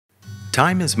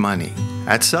Time is money.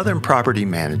 At Southern Property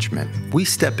Management, we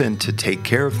step in to take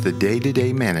care of the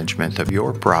day-to-day management of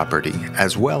your property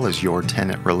as well as your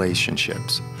tenant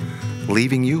relationships,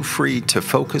 leaving you free to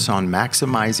focus on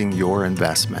maximizing your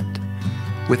investment.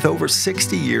 With over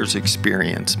 60 years'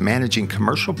 experience managing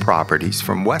commercial properties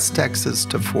from West Texas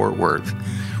to Fort Worth,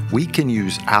 we can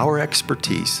use our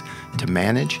expertise to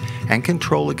manage and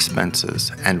control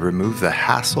expenses and remove the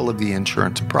hassle of the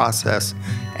insurance process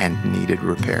and needed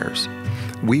repairs.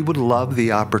 We would love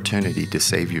the opportunity to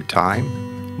save you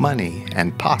time, money,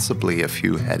 and possibly a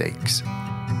few headaches.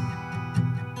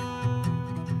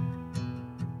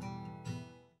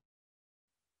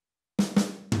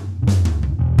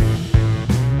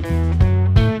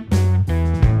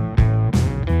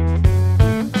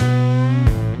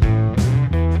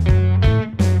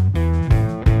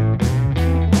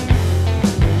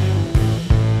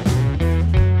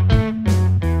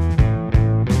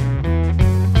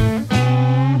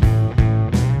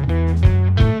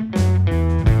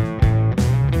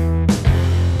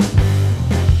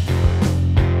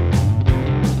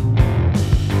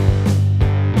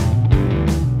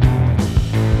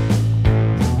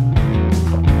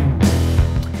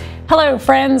 Hello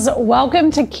friends,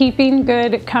 welcome to Keeping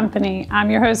Good Company. I'm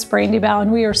your host Brandy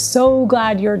and we are so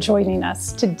glad you're joining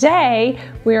us. Today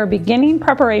we are beginning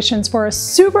preparations for a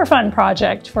super fun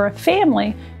project for a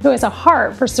family who has a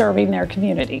heart for serving their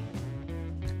community.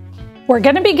 We're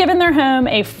going to be giving their home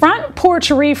a front porch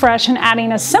refresh and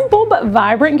adding a simple but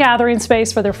vibrant gathering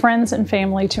space for their friends and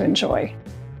family to enjoy.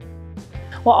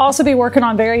 We'll also be working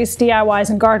on various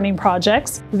DIYs and gardening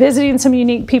projects, visiting some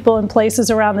unique people and places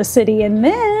around the city, and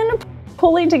then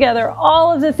pulling together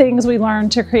all of the things we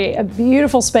learned to create a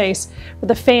beautiful space for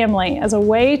the family as a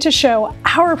way to show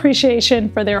our appreciation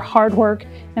for their hard work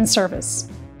and service.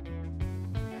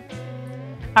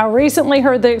 I recently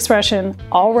heard the expression,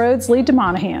 all roads lead to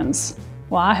Monahans.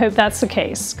 Well, I hope that's the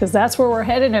case, because that's where we're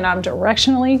headed and I'm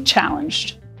directionally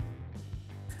challenged.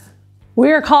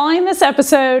 We are calling this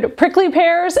episode Prickly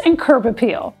Pears and Curb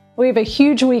Appeal. We have a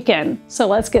huge weekend, so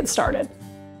let's get started.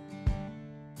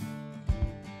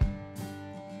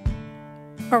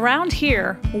 Around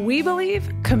here, we believe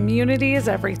community is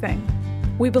everything.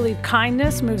 We believe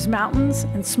kindness moves mountains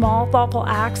and small, thoughtful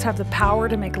acts have the power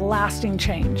to make lasting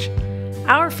change.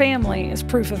 Our family is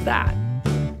proof of that.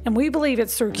 And we believe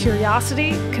it's through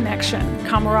curiosity, connection,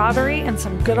 camaraderie, and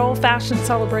some good old-fashioned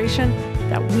celebration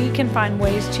that we can find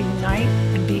ways to unite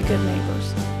and be good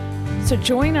neighbors. So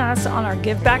join us on our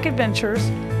give back adventures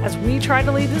as we try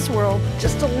to leave this world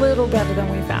just a little better than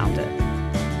we found it.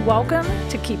 Welcome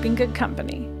to Keeping Good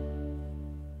Company.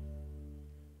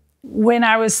 When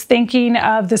I was thinking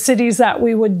of the cities that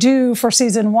we would do for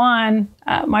season one,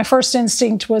 my first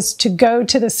instinct was to go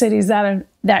to the cities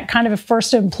that kind of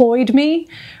first employed me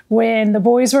when the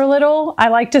boys were little. I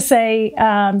like to say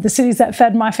the cities that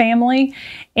fed my family.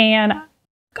 And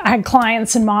I had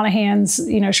clients in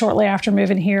Monahans, shortly after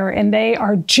moving here, and they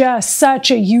are just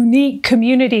such a unique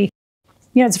community.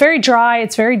 It's very dry,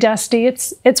 it's very dusty,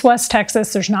 it's West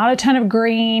Texas, there's not a ton of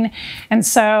green. And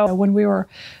so when we were,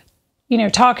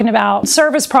 talking about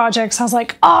service projects, I was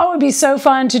like, oh, it would be so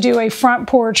fun to do a front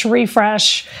porch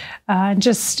refresh,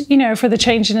 just, for the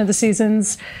changing of the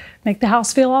seasons, make the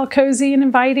house feel all cozy and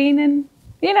inviting and,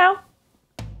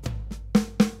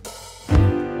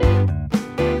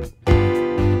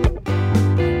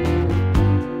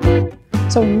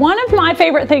 So one of my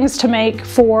favorite things to make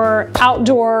for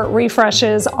outdoor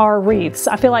refreshes are wreaths.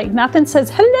 I feel like nothing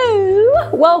says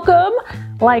hello, welcome,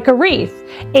 like a wreath.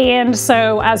 And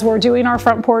so as we're doing our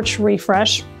front porch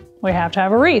refresh, we have to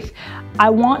have a wreath. I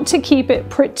want to keep it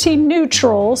pretty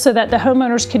neutral so that the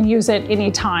homeowners can use it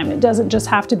anytime. It doesn't just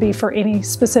have to be for any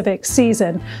specific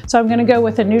season. So I'm gonna go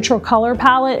with a neutral color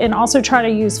palette and also try to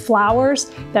use flowers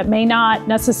that may not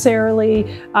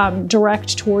necessarily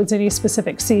direct towards any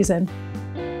specific season.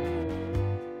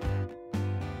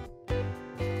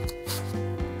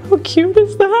 How cute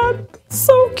is that?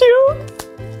 So cute.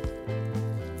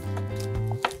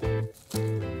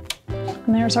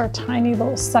 And there's our tiny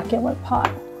little succulent pot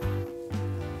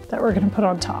that we're gonna put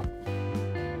on top.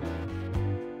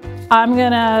 I'm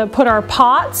gonna put our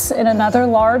pots in another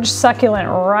large succulent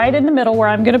right in the middle where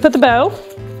I'm gonna put the bow.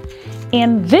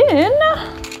 And then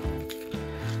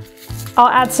I'll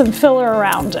add some filler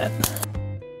around it.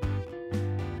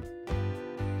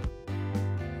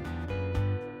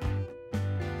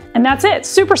 And that's it,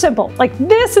 super simple. Like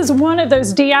this is one of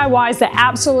those DIYs that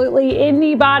absolutely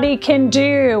anybody can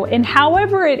do. And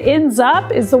however it ends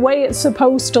up is the way it's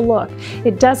supposed to look.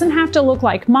 It doesn't have to look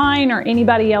like mine or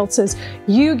anybody else's.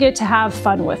 You get to have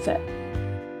fun with it.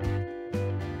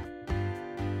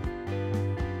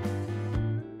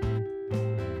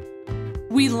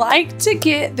 We like to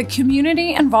get the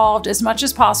community involved as much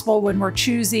as possible when we're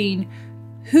choosing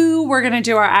who we're going to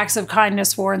do our acts of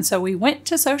kindness for. And so we went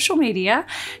to social media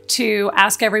to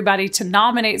ask everybody to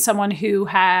nominate someone who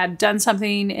had done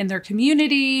something in their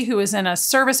community, who is in a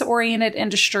service-oriented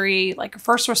industry, like a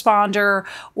first responder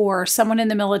or someone in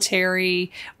the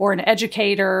military or an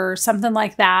educator, something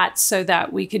like that, so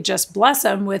that we could just bless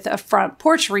them with a front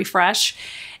porch refresh.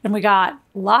 And we got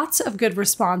lots of good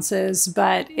responses,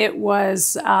 but it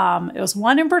was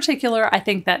one in particular, I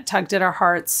think, that tugged at our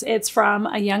hearts. It's from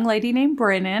a young lady named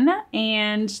Brennan,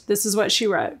 and this is what she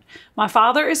wrote. My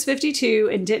father is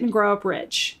 52 and didn't grow up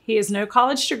rich. He has no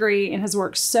college degree and has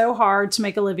worked so hard to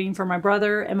make a living for my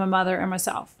brother and my mother and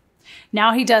myself.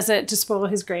 Now he does it to spoil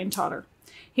his granddaughter.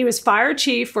 He was fire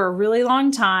chief for a really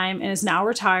long time and is now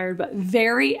retired, but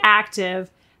very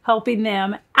active helping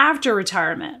them after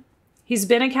retirement. He's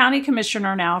been a county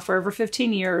commissioner now for over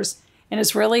 15 years and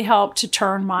has really helped to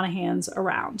turn Monahans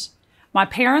around. My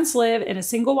parents live in a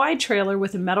single wide trailer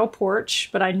with a metal porch,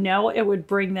 but I know it would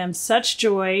bring them such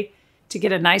joy to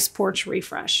get a nice porch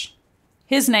refresh.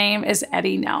 His name is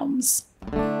Eddie Nelms.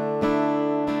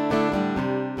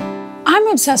 I'm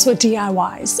obsessed with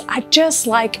DIYs. I just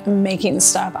like making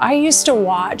stuff. I used to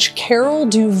watch Carol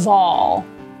Duvall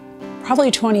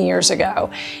probably 20 years ago,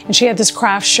 and she had this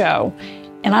craft show.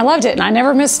 And I loved it and I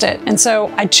never missed it. And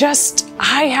so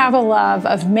I have a love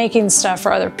of making stuff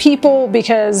for other people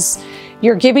because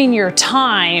you're giving your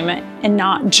time and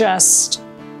not just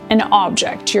an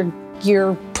object.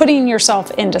 You're putting yourself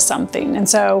into something. And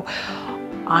so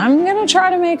I'm gonna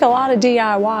try to make a lot of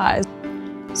DIYs.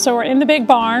 So we're in the big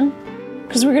barn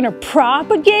because we're gonna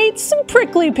propagate some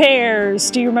prickly pears.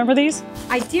 Do you remember these?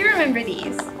 I do remember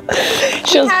these.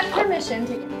 We had permission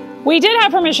to get them. We did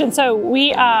have permission, so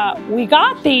we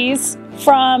got these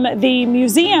from the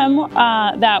museum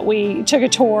that we took a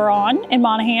tour on in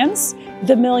Monahans,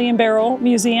 the Million Barrel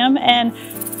Museum, and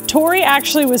Tori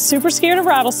actually was super scared of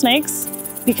rattlesnakes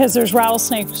because there's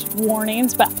rattlesnake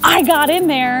warnings, but I got in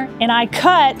there and I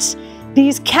cut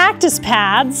these cactus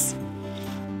pads,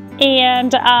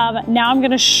 and now I'm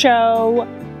gonna show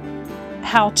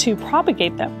how to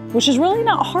propagate them, which is really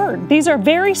not hard. These are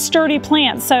very sturdy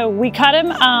plants. So we cut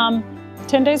them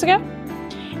 10 days ago,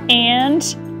 and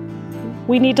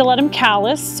we need to let them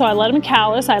callus. So I let them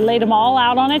callus. I laid them all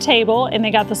out on a table, and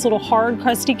they got this little hard,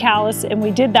 crusty callus, and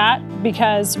we did that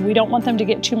because we don't want them to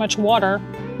get too much water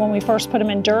when we first put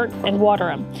them in dirt and water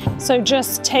them. So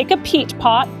just take a peat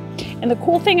pot, and the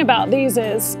cool thing about these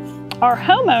is our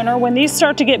homeowner, when these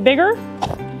start to get bigger,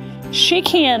 she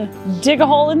can dig a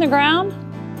hole in the ground,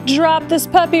 drop this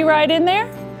puppy right in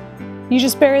there. You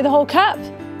just bury the whole cup.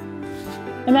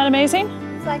 Isn't that amazing?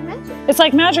 It's like magic. It's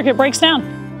like magic, it breaks down.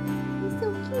 He's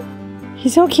so cute.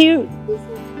 He's so cute. He's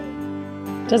so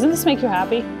cute. Doesn't this make you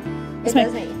happy? It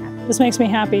does make you happy. This makes me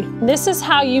happy. This is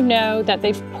how you know that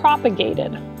they've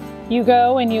propagated. You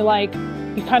go and you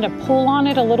kind of pull on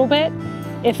it a little bit.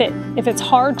 If it's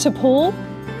hard to pull,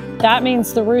 that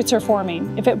means the roots are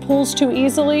forming. If it pulls too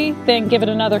easily, then give it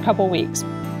another couple weeks.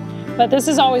 But this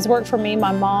has always worked for me.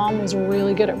 My mom was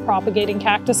really good at propagating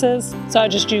cactuses, so I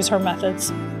just use her methods.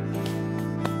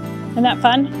 Isn't that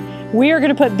fun? We are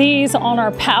gonna put these on our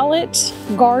pallet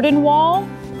garden wall,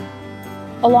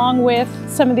 along with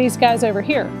some of these guys over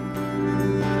here.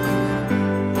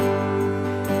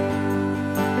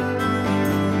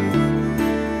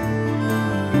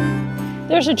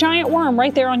 There's a giant worm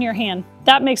right there on your hand.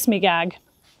 That makes me gag.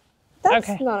 That's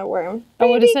okay. not a worm. Oh,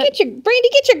 what is it? Brandy,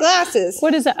 get your glasses.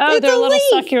 What is it? Oh, it's they're little leaf.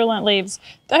 succulent leaves.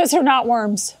 Those are not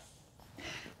worms.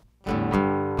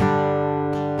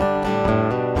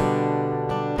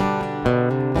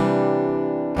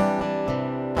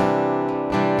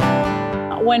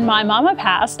 When my mama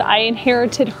passed, I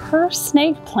inherited her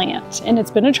snake plant, and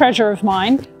it's been a treasure of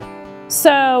mine.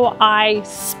 So I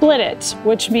split it,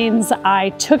 which means I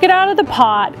took it out of the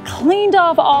pot, cleaned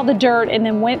off all the dirt, and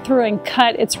then went through and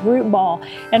cut its root ball.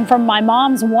 And from my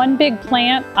mom's one big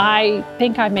plant, I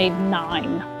think I made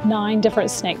nine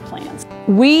different snake plants.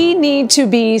 We need to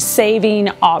be saving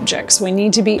objects. We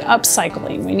need to be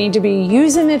upcycling. We need to be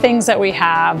using the things that we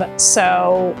have.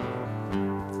 So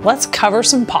let's cover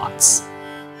some pots.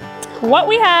 What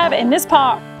we have in this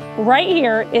pot right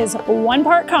here is 1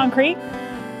 part concrete,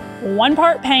 1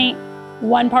 part paint,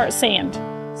 1 part sand.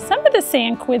 Some of the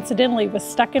sand coincidentally was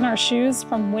stuck in our shoes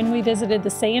from when we visited the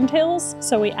sand hills,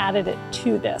 so we added it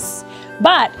to this.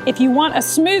 But if you want a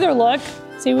smoother look,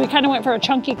 see, we kind of went for a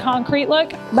chunky concrete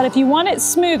look, but if you want it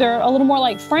smoother, a little more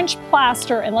like French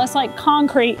plaster and less like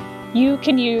concrete, you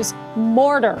can use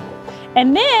mortar.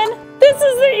 And then this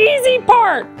is the easy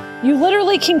part. You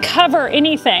literally can cover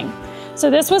anything. So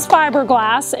this was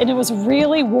fiberglass and it was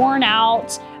really worn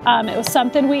out. It was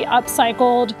something we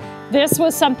upcycled. This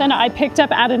was something I picked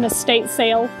up at an estate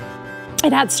sale.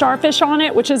 It had starfish on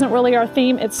it, which isn't really our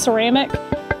theme, it's ceramic.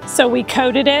 So we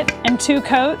coated it in 2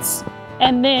 coats.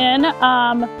 And then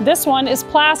this one is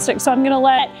plastic. So I'm gonna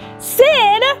let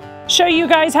Sid show you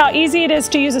guys how easy it is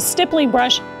to use a stippling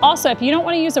brush. Also, if you don't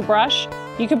wanna use a brush,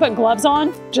 you can put gloves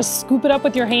on, just scoop it up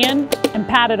with your hand and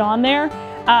pat it on there.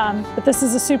 But this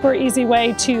is a super easy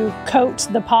way to coat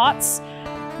the pots.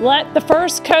 Let the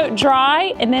first coat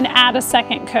dry and then add a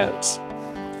second coat.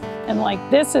 And like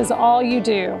this is all you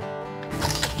do.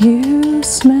 You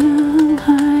smell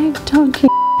like donkey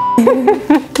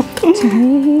to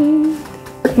me.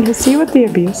 You see what the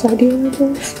abuse idea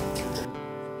is?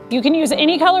 You can use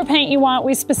any color paint you want.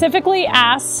 We specifically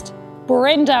asked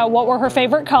Brenda what were her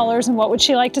favorite colors and what would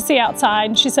she like to see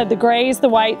outside. She said the grays, the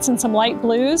whites, and some light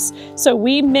blues. So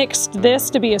we mixed this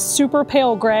to be a super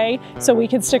pale gray so we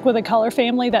could stick with a color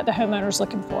family that the homeowner's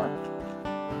looking for.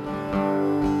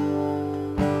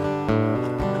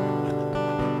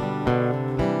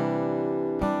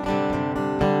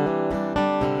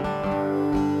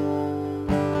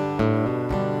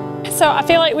 So I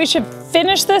feel like we should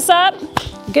finish this up,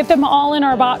 get them all in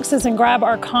our boxes and grab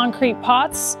our concrete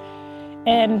pots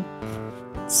and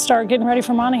start getting ready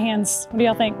for Monahans. What do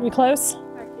y'all think? We close?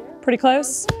 Pretty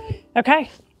close? Okay,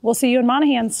 we'll see you in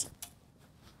Monahans.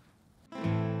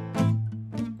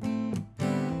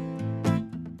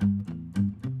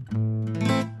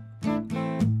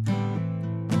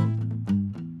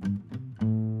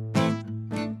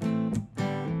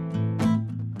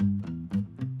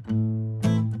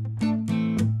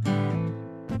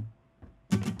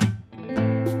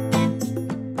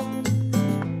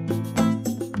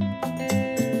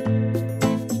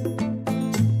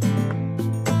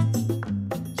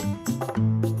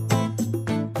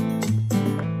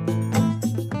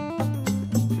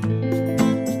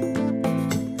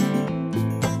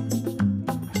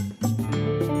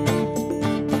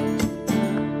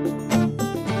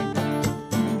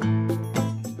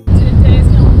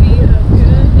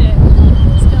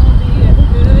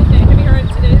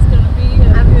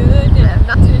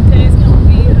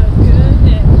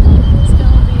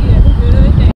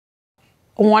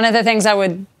 One of the things I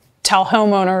would tell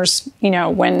homeowners, you know,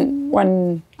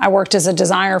 when I worked as a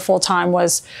designer full-time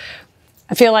was,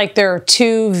 I feel like there are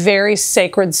 2 very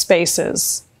sacred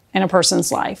spaces in a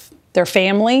person's life, their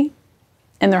family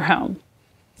and their home.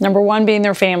 Number 1 being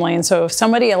their family. And so if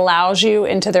somebody allows you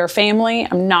into their family,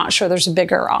 I'm not sure there's a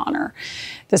bigger honor.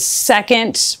 The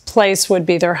second place would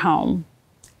be their home.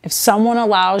 If someone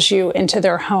allows you into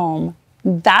their home,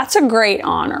 that's a great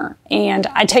honor, and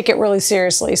I take it really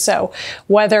seriously. So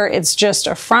whether it's just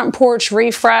a front porch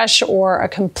refresh or a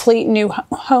complete new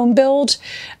home build,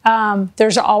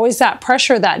 there's always that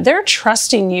pressure that they're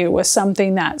trusting you with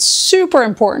something that's super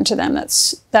important to them.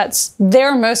 That's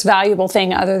their most valuable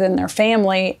thing other than their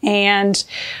family, and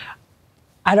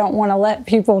I don't want to let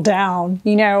people down.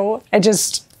 You know, it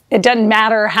doesn't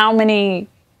matter how many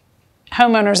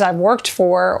homeowners I've worked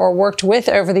for or worked with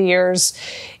over the years.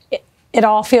 It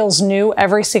all feels new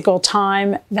every single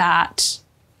time that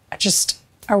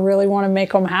I really want to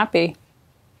make them happy.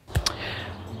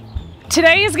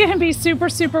 Today is going to be super,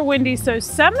 super windy, so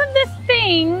some of the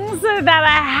things that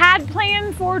I had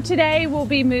planned for today will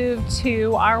be moved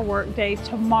to our work day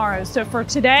tomorrow. So for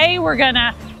today,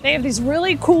 they have these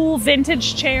really cool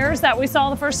vintage chairs that we saw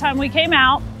the first time we came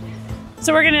out.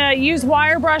 So we're gonna use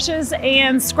wire brushes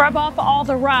and scrub off all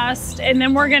the rust, and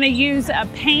then we're gonna use a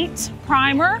paint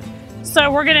primer.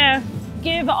 So we're gonna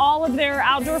give all of their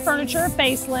outdoor furniture a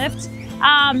facelift.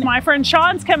 My friend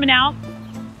Sean's coming out.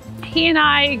 He and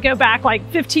I go back like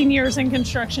 15 years in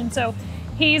construction. So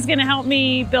he's gonna help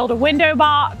me build a window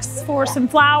box for some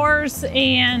flowers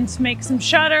and make some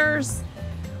shutters.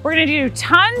 We're gonna do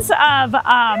tons of,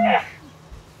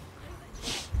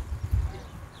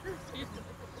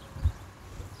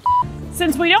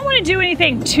 since we don't want to do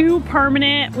anything too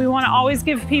permanent, we want to always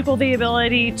give people the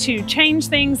ability to change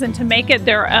things and to make it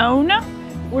their own.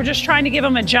 We're just trying to give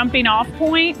them a jumping off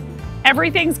point.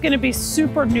 Everything's going to be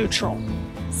super neutral.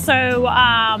 So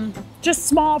just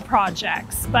small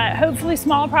projects, but hopefully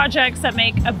small projects that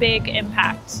make a big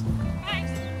impact.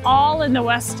 All in the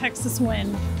West Texas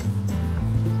wind.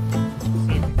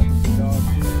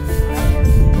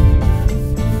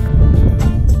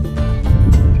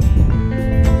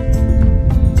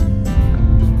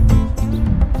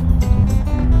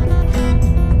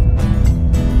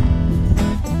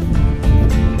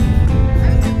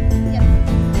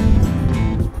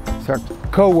 Our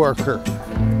co-worker.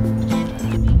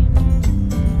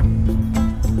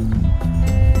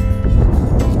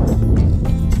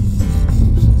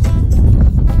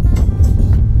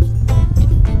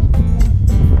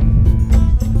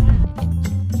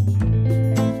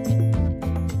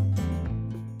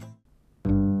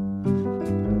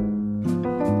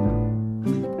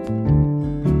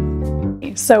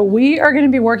 So we are going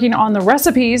to be working on the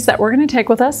recipes that we're going to take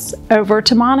with us over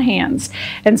to Monahans.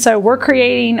 And so we're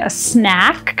creating a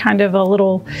snack, kind of a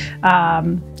little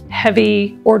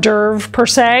heavy hors d'oeuvre per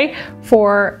se,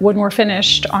 for when we're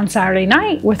finished on Saturday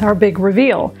night with our big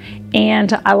reveal.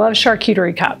 And I love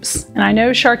charcuterie cups. And I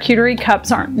know charcuterie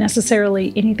cups aren't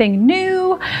necessarily anything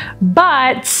new,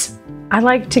 but I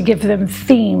like to give them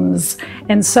themes.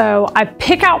 And so I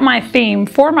pick out my theme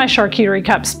for my charcuterie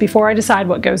cups before I decide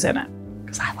what goes in it,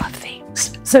 because I love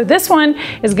themes. So this one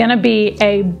is gonna be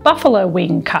a buffalo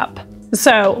wing cup.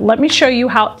 So let me show you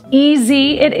how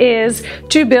easy it is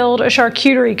to build a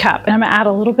charcuterie cup. And I'm gonna add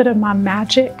a little bit of my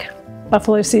magic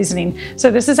buffalo seasoning. So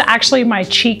this is actually my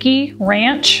cheeky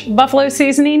ranch buffalo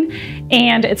seasoning,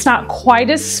 and it's not quite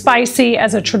as spicy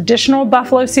as a traditional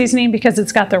buffalo seasoning because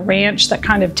it's got the ranch that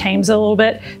kind of tames it a little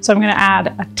bit. So I'm gonna add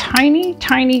a tiny,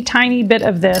 tiny, tiny bit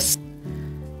of this.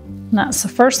 And that's the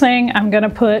first thing I'm gonna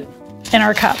put in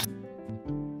our cup.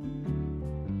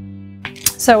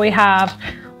 So we have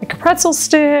like a pretzel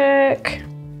stick,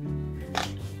 a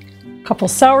couple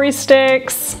celery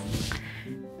sticks,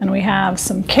 and we have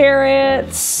some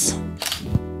carrots,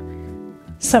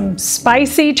 some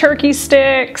spicy turkey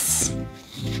sticks.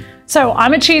 So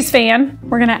I'm a cheese fan.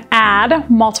 We're gonna add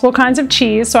multiple kinds of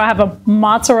cheese. So I have a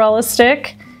mozzarella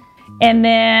stick, and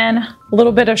then a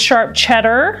little bit of sharp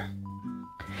cheddar.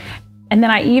 And then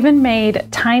I even made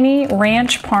tiny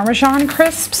ranch Parmesan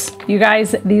crisps. You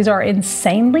guys, these are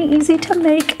insanely easy to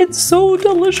make. It's so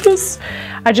delicious.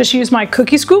 I just use my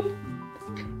cookie scoop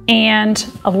and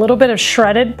a little bit of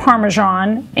shredded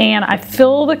Parmesan, and I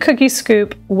fill the cookie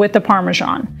scoop with the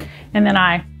Parmesan. And then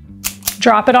I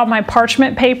drop it on my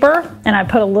parchment paper, and I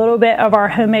put a little bit of our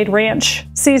homemade ranch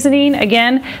seasoning.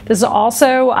 Again, this is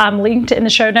also linked in the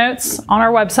show notes on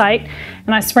our website,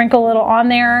 and I sprinkle a little on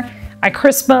there. I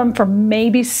crisp them for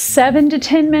maybe 7 to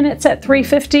 10 minutes at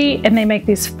 350, and they make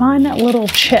these fun little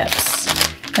chips,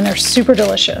 and they're super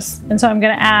delicious. And so I'm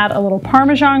gonna add a little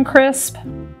Parmesan crisp,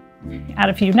 add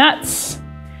a few nuts,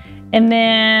 and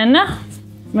then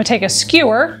I'm gonna take a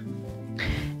skewer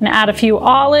and add a few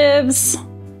olives.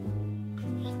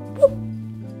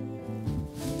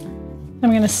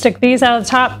 I'm gonna stick these out of the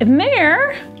top, and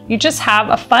there you just have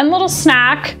a fun little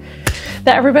snack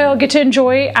that everybody will get to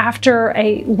enjoy after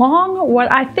a long,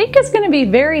 what I think is gonna be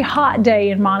very hot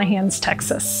day in Monahans,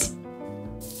 Texas.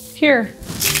 Here,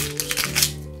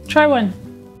 try one.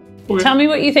 Okay. Tell me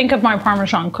what you think of my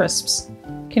Parmesan crisps.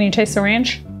 Can you taste the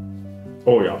ranch?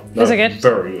 Oh yeah. Is it good?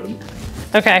 Very good.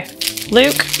 Okay,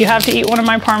 Luke, you have to eat one of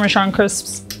my Parmesan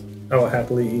crisps. I will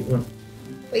happily eat one.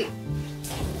 Wait.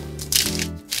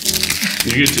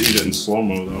 You get to eat it in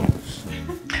slow-mo though.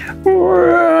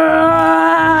 Wow.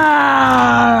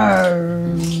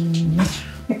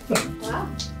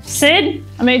 Sid,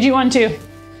 I made you one too.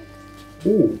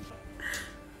 Ooh.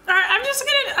 All right, I'm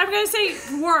gonna say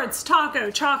words. Taco,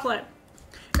 chocolate.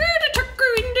 The taco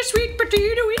in the sweet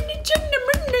potato in the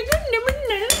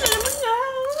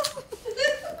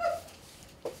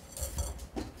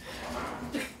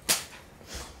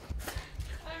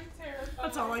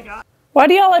That's all I got. Why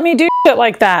do y'all let me do shit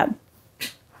like that?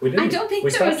 I don't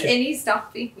think there was any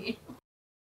stopping you.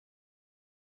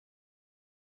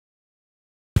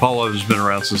 Apollo's been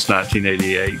around since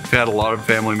 1988. We've had a lot of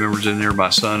family members in there. My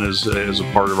son is a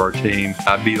part of our team.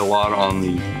 I beat a lot on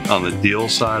the deal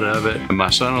side of it. And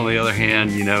my son, on the other hand,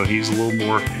 you know, he's a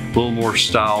little more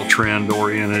style trend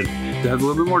oriented. Have a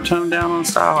little bit more toned down on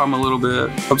style. I'm a little bit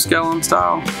upscale on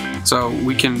style. So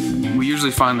we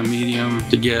usually find the medium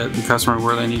to get the customer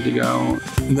where they need to go.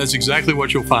 And that's exactly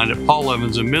what you'll find at Paul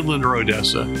Evans in Midland or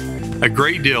Odessa. A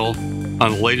great deal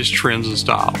on the latest trends and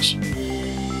styles.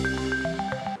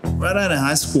 Right out of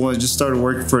high school, I just started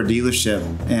working for a dealership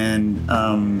and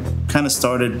kind of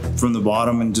started from the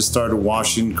bottom and just started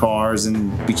washing cars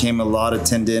and became a lot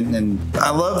attendant. And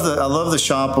I love the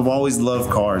shop. I've always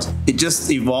loved cars. It just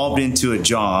evolved into a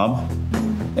job.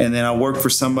 And then I worked for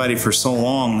somebody for so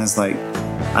long, and it's like,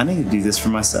 I need to do this for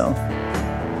myself.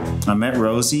 I met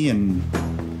Rosie, and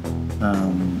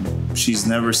she's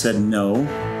never said no.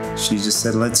 She just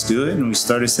said, let's do it, and we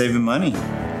started saving money.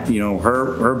 You know,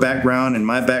 her background and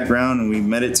my background, and we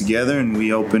met it together, and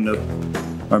we opened up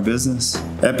our business.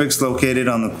 Epic's located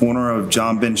on the corner of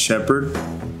John Ben Shepherd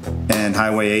and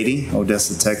Highway 80,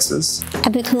 Odessa, Texas.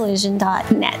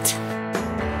 EpicCollision.net.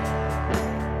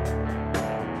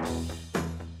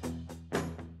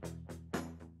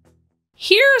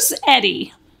 Here's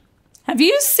Eddie. Have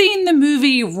you seen the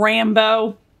movie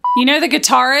Rambo? You know the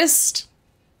guitarist?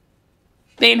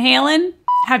 Van Halen?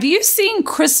 Have you seen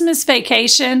Christmas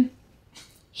Vacation?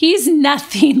 He's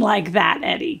nothing like that,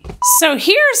 Eddie. So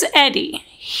here's Eddie.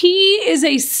 He is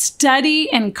a study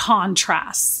in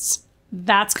contrasts.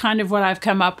 That's kind of what I've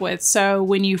come up with. So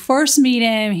when you first meet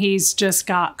him, he's just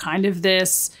got kind of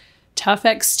this tough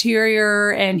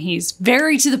exterior, and he's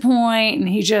very to the point, and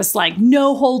he just like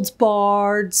no holds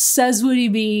barred, says what he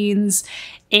means,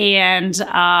 and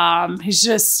he's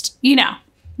just, you know,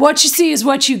 what you see is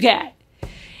what you get.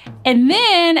 And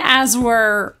then as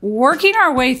we're working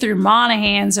our way through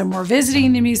Monahans, and we're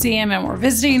visiting the museum, and we're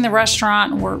visiting the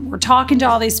restaurant, and we're talking to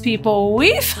all these people,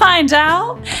 we find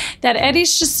out that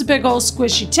Eddie's just a big old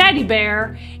squishy teddy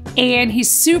bear, and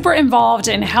he's super involved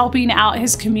in helping out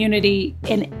his community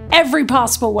in every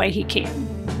possible way he can.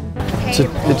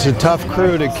 It's a tough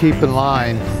crew to keep in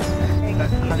line.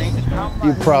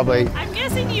 You probably... I'm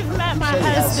guessing you've met my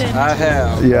husband. I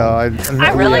have. Yeah,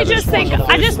 I really just think,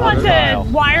 I just want the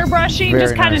wire brushing, Very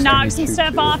just kind of nice to knock meet some you.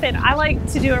 stuff off, and I like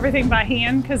to do everything by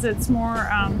hand because it's more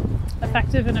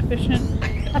effective and efficient.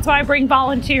 That's why I bring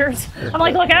volunteers. I'm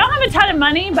like, look, I don't have a ton of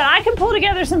money, but I can pull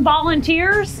together some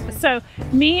volunteers. So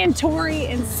me and Tori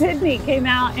and Sydney came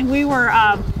out, and we were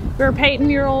painting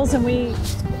murals, and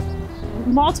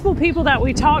multiple people that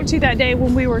we talked to that day,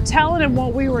 when we were telling them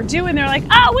what we were doing, they're like,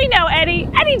 oh, we know Eddie.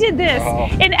 Eddie did this,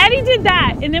 and Eddie did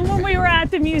that. And then when we were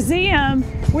at the museum,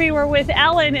 we were with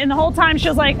Ellen, and the whole time she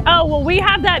was like, oh, well, we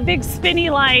have that big spinny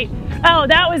light. Oh,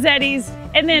 that was Eddie's.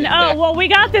 And then, oh, well, we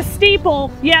got the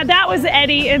steeple. Yeah, that was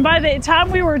Eddie. And by the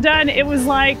time we were done, it was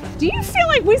like, do you feel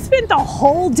like we spent the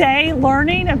whole day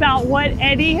learning about what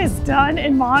Eddie has done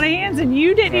in Monahans, and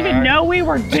you didn't even know we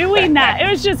were doing that? It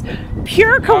was just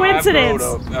pure coincidence.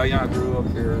 I grew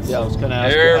up here. Yeah, I was gonna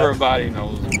ask Everybody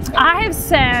knows. I have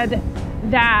said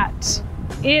that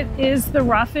it is the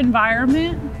rough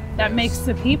environment that makes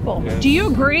the people. Yes. Do you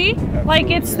agree? Absolutely. Like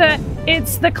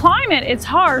it's the climate, it's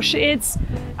harsh, it's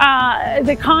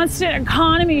the constant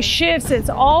economy shifts, it's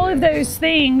all of those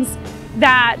things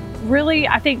that really,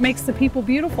 I think, makes the people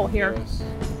beautiful here. Yes,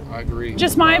 I agree.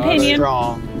 Just my opinion.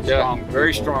 Strong.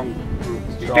 Very strong group.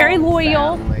 Very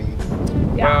loyal. Family.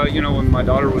 Yeah. Well, you know, when my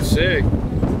daughter was sick,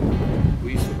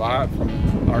 we survived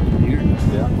from our community.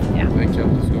 Yeah. They kept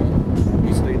us going.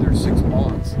 We stayed there 6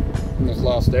 months, almost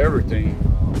lost everything.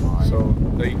 So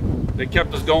they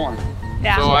kept us going.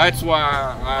 Yeah. So that's why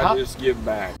I just give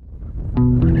back.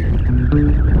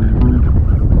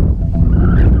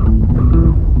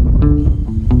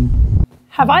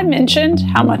 Have I mentioned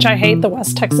how much I hate the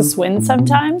West Texas wind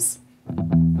sometimes?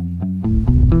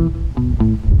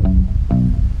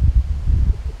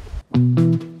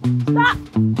 Stop!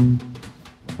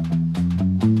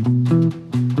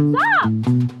 Stop!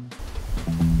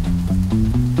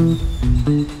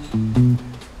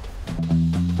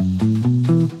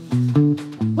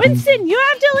 Winston, you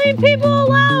have to leave people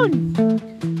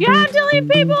alone! You have to leave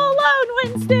people alone,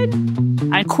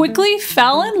 Winston! I quickly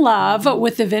fell in love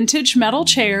with the vintage metal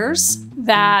chairs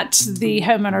that the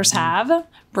homeowners have,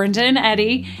 Brenda and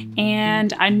Eddie,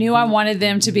 and I knew I wanted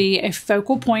them to be a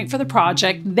focal point for the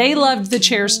project. They loved the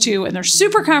chairs too, and they're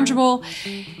super comfortable.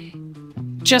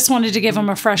 Just wanted to give them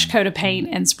a fresh coat of paint,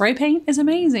 and spray paint is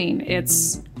amazing.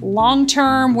 It's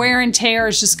long-term wear and tear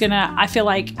is just gonna, I feel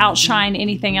like, outshine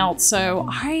anything else. So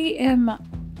I am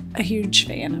a huge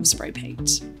fan of spray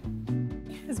paint.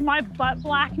 Is my butt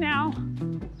black now?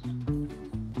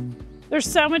 There's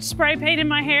so much spray paint in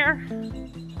my hair.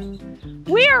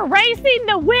 We are racing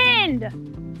the wind.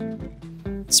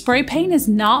 Spray paint is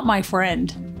not my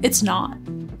friend. It's not.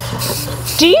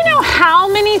 Do you know how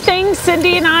many things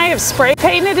Cindy and I have spray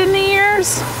painted in the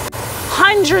years?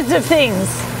 Hundreds of things.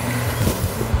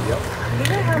 Do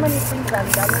you know how many things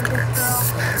I've done with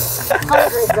this girl?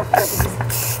 Hundreds of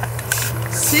things.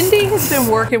 Cindy has been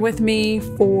working with me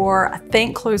for, I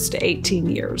think, close to 18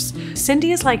 years.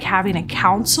 Cindy is like having a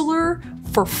counselor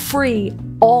for free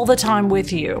all the time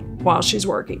with you while she's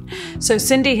working. So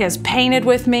Cindy has painted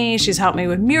with me, she's helped me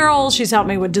with murals, she's helped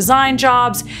me with design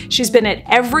jobs, she's been at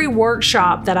every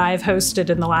workshop that I've hosted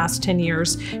in the last 10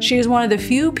 years. She is one of the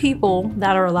few people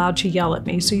that are allowed to yell at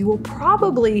me, so you will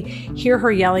probably hear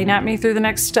her yelling at me through the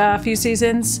next few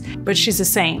seasons, but she's a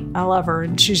saint. I love her,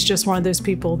 and she's just one of those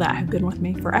people that have been with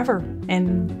me forever,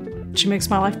 and she makes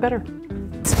my life better.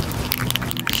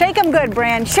 Shake them good,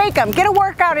 Brand. Shake them. Get a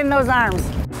workout in those arms.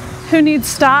 Who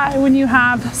needs dye when you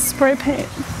have spray paint?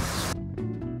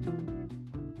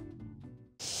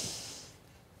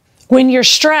 When you're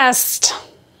stressed,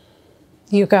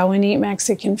 you go and eat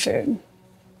Mexican food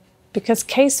because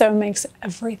queso makes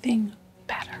everything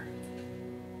better.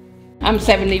 I'm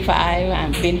 75,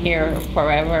 I've been here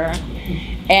forever.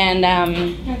 And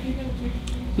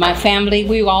My family,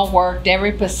 we all worked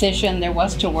every position there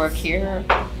was to work here,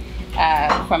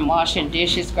 from washing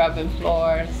dishes, scrubbing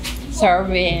floors,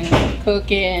 serving,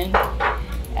 cooking.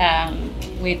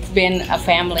 We've been a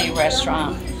family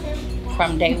restaurant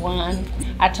from day one.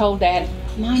 I told Dad,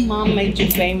 my mom made you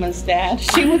famous, Dad.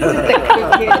 She was the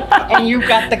cooking, and you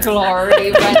got the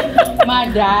glory. But my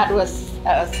dad was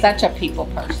such a people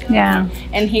person. Yeah.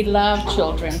 And he loved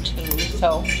children too.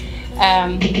 So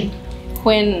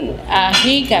when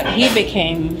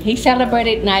he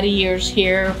celebrated 90 years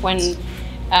here when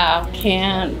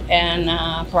Ken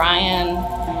and Brian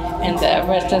and the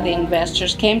rest of the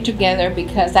investors came together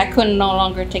because I couldn't no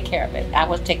longer take care of it. I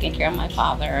was taking care of my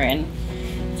father and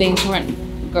things weren't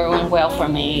going well for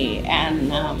me,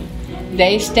 and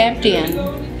they stepped in,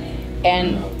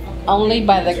 and only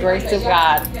by the grace of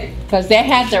God, because they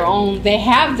have their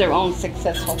own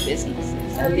successful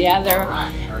businesses, and the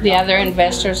other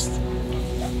investors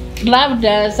loved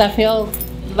us. I feel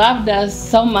loved us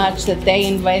so much that they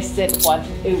invested what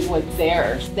it was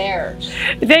theirs.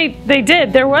 They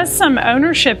did. There was some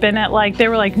ownership in it. Like they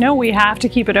were like, no, we have to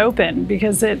keep it open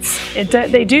because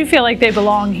they do feel like they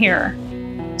belong here.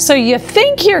 So you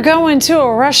think you're going to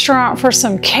a restaurant for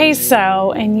some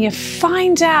queso and you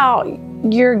find out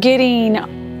you're getting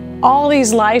all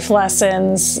these life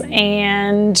lessons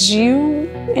and you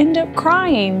end up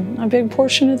crying a big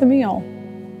portion of the meal.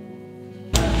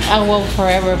 I will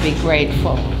forever be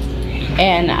grateful.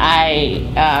 And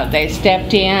they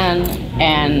stepped in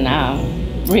and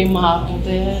remodeled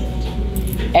it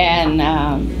and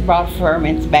brought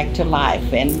Furman's back to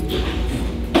life. And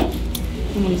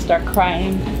I'm gonna start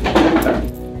crying.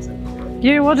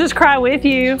 We'll just cry with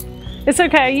you. It's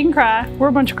okay, you can cry. We're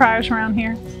a bunch of criers around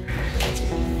here.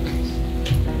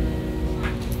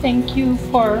 Thank you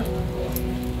for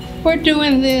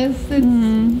doing this. It's,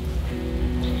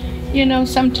 you know,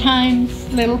 sometimes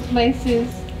little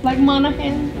places like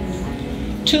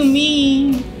Monahans, to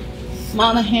me,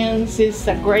 Monahans is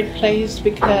a great place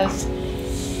because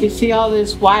you see all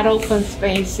these wide open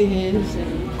spaces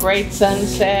and great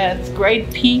sunsets,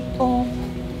 great people.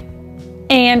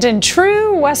 And in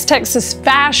true West Texas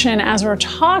fashion, as we're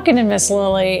talking to Miss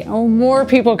Lily, more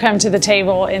people come to the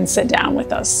table and sit down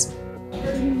with us.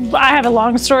 I have a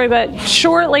long story, but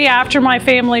shortly after my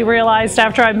family realized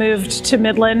after I moved to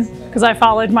Midland, because I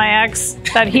followed my ex,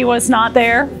 that he was not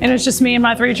there and it was just me and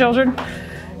my 3 children.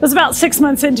 It was about 6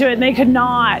 months into it and they could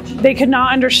not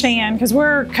understand because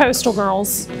we're coastal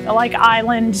girls, like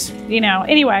island, you know.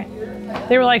 Anyway,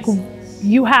 they were like,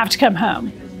 you have to come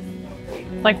home.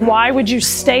 Like, why would you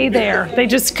stay there? They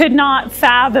just could not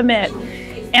fathom it.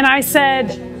 And I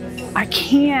said, I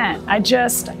can't.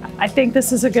 I think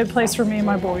this is a good place for me and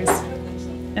my boys.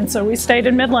 And so we stayed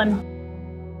in Midland.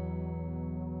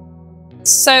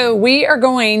 So we are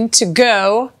going to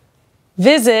go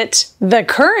visit the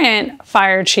current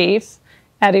fire chief.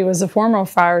 Eddie was a former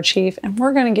fire chief, and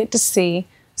we're going to get to see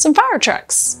some fire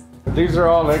trucks. These are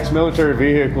all ex-military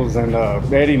vehicles, and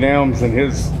Eddie Nelms and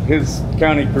his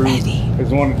county crew is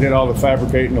the one that did all the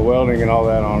fabricating, the welding, and all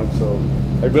that on it. So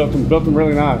they built them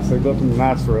really nice. They built them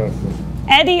nice for us.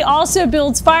 Eddie also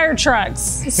builds fire trucks,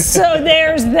 so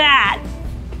there's that.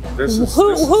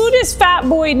 Who does Fat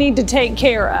Boy need to take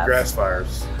care of? Grass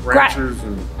fires, ranchers,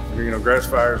 and grass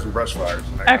fires and brush fires.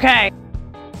 Okay,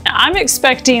 I'm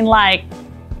expecting like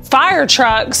fire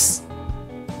trucks.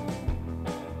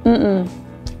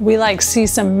 We like see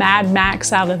some Mad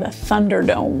Max out of the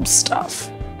Thunderdome stuff.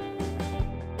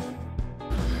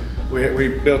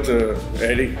 We built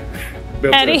Eddie.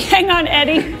 Hang on,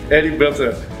 Eddie. Eddie built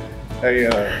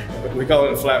we call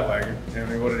it a flat wagon. I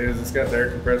mean, what it is, it's got the air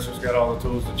compressor, it's got all the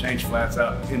tools to change flats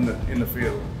out in the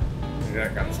field, and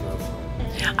that kind of stuff.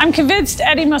 I'm convinced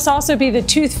Eddie must also be the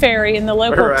tooth fairy in the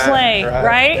local play,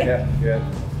 right?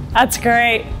 Yeah. That's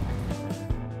great.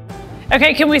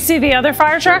 Okay, can we see the other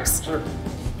fire trucks? Sure.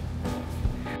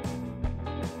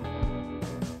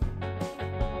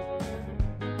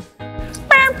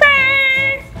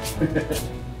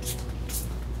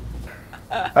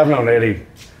 I've known Eddie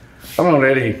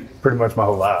pretty much my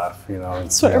whole life, you know.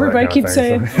 That's what everybody keeps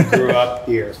saying. So, grew up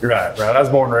here. Right. I was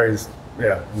born and raised,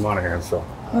 in Monahans, so.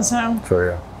 That's how. So,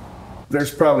 yeah.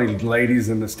 There's probably ladies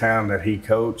in this town that he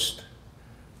coached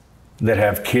that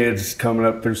have kids coming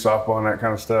up through softball and that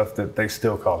kind of stuff that they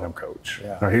still call him coach.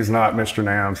 Yeah. Now, he's not Mr.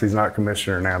 Nams, he's not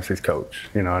Commissioner Nams, he's coach,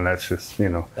 and that's just,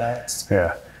 That's,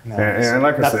 yeah. No, and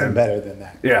like I said, nothing better than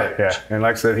that. Yeah, coach. And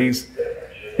like I said,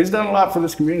 he's done a lot for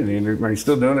this community, and he's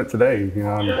still doing it today, you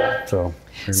know, so.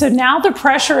 So now the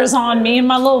pressure is on me and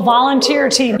my little volunteer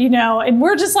team, you know, and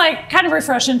we're just like kind of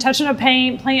refreshing, touching up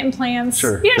paint, planting plants,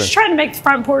 just trying to make the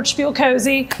front porch feel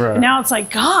cozy. Right. And now it's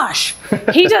like, gosh,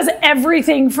 he does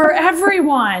everything for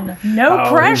everyone.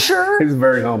 No pressure. He's a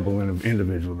very humble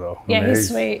individual, though. Yeah, he's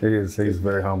sweet. He's a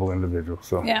very humble individual.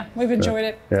 So yeah, we've enjoyed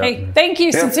it. Yeah. Hey, thank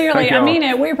you sincerely. Thank you. I mean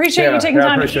it. We appreciate you taking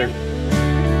time to hear.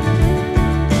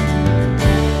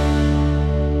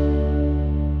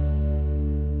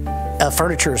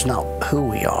 Furniture is not who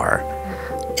we are.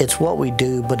 It's what we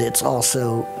do, but it's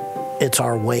also, it's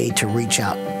our way to reach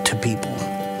out to people.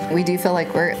 We do feel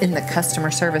like we're in the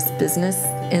customer service business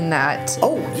in that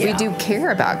we do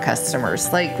care about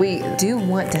customers. Like, we do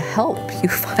want to help you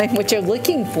find what you're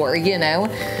looking for, you know.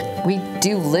 We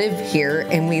do live here,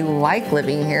 and we like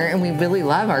living here, and we really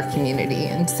love our community.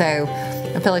 And so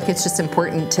I feel like it's just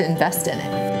important to invest in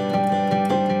it.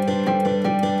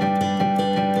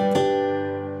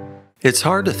 It's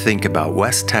hard to think about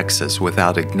West Texas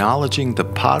without acknowledging the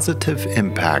positive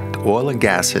impact oil and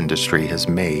gas industry has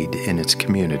made in its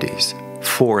communities.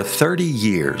 For 30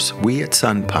 years, we at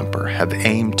Sun Pumper have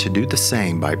aimed to do the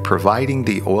same by providing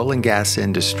the oil and gas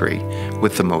industry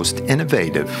with the most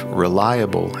innovative,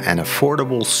 reliable, and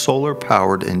affordable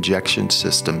solar-powered injection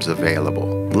systems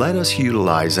available. Let us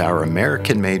utilize our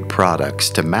American-made products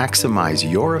to maximize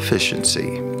your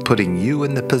efficiency, putting you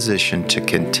in the position to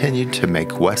continue to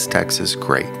make West Texas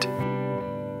great.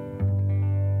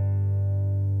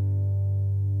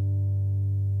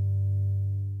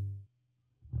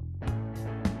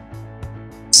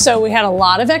 So we had a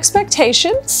lot of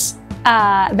expectations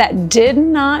that did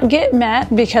not get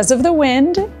met because of the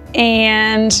wind,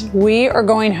 and we are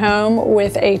going home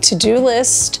with a to-do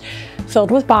list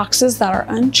filled with boxes that are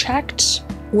unchecked,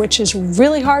 which is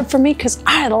really hard for me because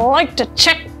I like to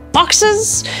check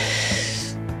boxes.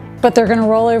 But they're gonna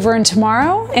roll over in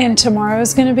tomorrow, and tomorrow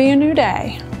is gonna be a new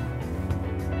day.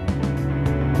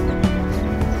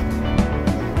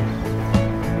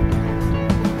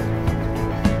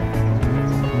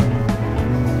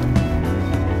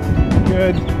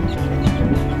 Good.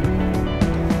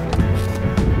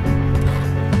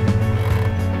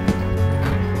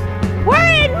 We're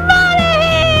in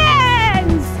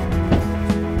Monahans!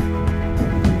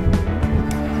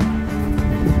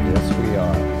 Yes, we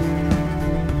are.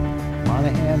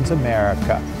 Monahans,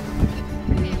 America.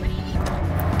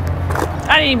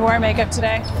 I didn't even wear makeup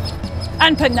today. I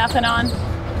didn't put nothing on.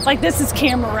 Like, this is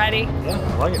camera ready. Yeah,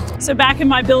 I like it. So back in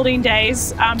my building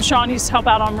days, Sean used to help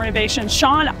out on renovations.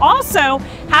 Sean also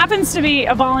happens to be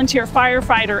a volunteer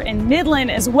firefighter in Midland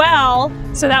as well.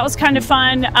 So that was kind of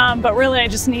fun, but really I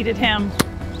just needed him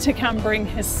to come bring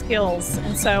his skills.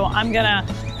 And so I'm gonna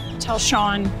tell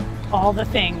Sean all the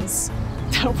things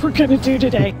that we're gonna do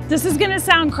today. This is gonna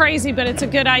sound crazy, but it's a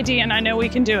good idea and I know we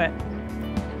can do it.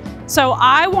 So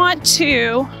I want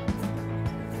to,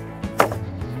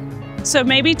 so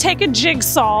maybe take a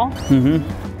jigsaw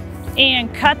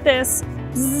and cut this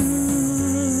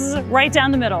right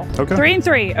down the middle. Okay. 3 and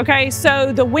 3, okay?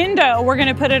 So the window, we're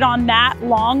gonna put it on that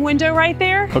long window right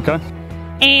there. Okay.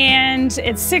 And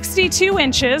it's 62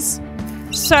 inches.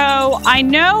 So I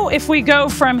know if we go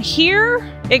from here,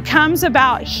 it comes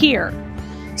about here.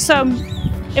 So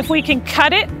if we can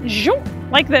cut it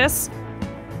like this,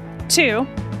 too.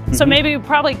 So maybe we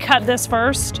probably cut this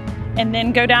first and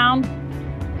then go down.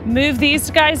 Move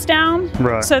these guys down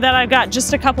so that I've got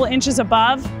just a couple of inches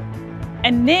above.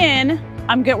 And then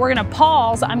we're gonna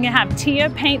pause. I'm gonna have Tia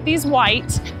paint these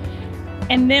white,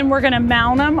 and then we're gonna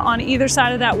mount them on either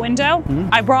side of that window.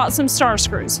 I brought some star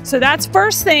screws. So that's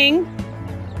first thing,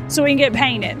 so we can get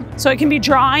painted. So it can be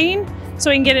drying,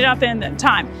 so we can get it up in the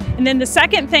time. And then the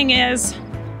second thing is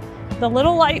the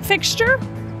little light fixture.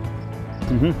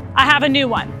 I have a new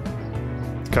one.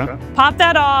 Okay. Pop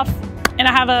that off, and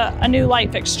I have a new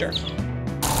light fixture.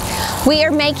 We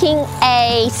are making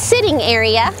a sitting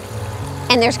area,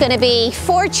 and there's going to be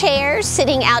 4 chairs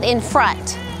sitting out in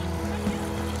front.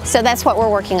 So that's what we're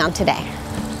working on today.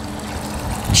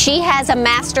 She has a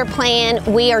master plan.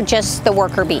 We are just the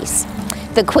worker bees.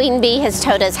 The queen bee has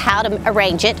told us how to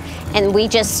arrange it, and we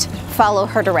just follow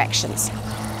her directions.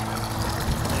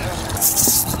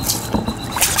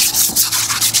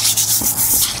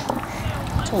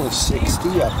 Only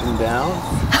 60 up and down.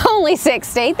 Only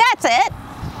 60, that's it.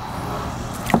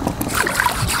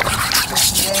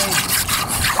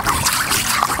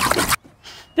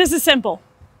 This is simple.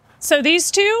 So these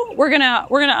two, we're gonna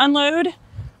unload.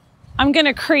 I'm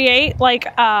gonna create like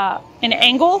an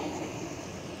angle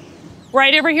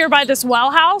right over here by this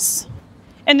well house.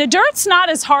 And the dirt's not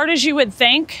as hard as you would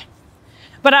think,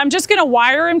 but I'm just gonna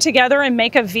wire them together and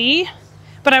make a V.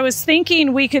 But I was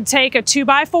thinking we could take a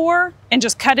 2x4 and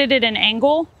just cut it at an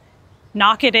angle,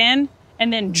 knock it in,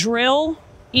 and then drill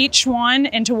each one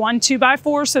into one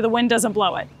 2x4 so the wind doesn't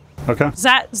blow it. Okay. Does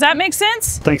that make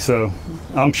sense? I think so.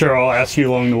 I'm sure I'll ask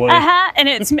you along the way. And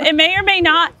it may or may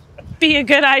not be a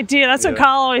good idea. That's what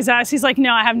Kyle always asks. He's like,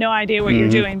 no, I have no idea what you're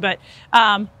doing. But,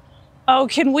 oh,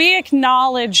 can we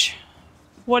acknowledge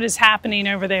what is happening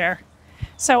over there?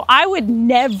 So I would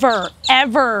never,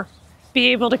 ever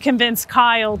be able to convince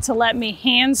Kyle to let me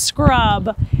hand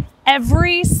scrub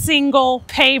every single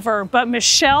paver. But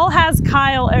Michelle has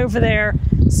Kyle over there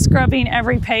scrubbing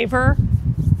every paver.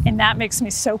 And that makes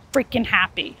me so freaking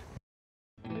happy.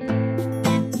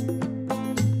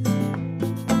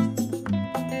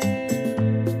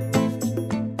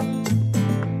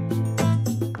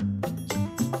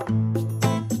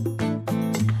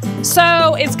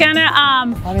 So it's gonna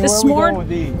Honey, this where are we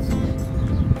morning going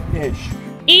with these? Ish.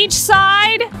 Each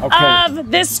side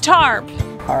of this tarp.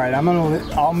 All right,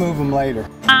 I'll move them later.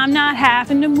 I'm not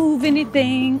having to move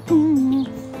anything.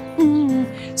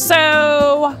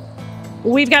 So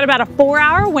we've got about a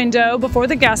 4-hour window before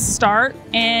the gusts start,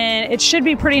 and it should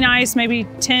be pretty nice, maybe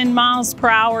 10 miles per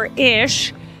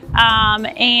hour-ish.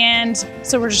 And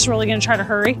so we're just really gonna try to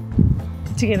hurry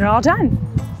to get it all done.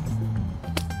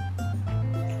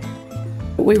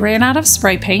 We ran out of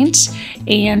spray paint,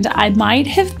 and I might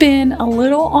have been a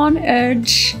little on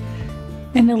edge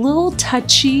and a little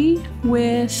touchy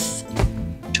with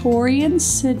Tori and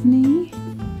Sydney.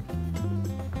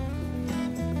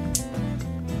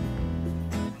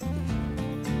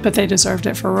 But they deserved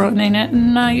it for ruining it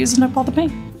and using up all the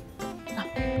paint.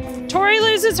 Tori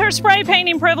loses her spray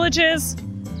painting privileges.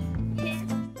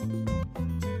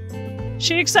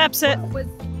 She accepts it. Was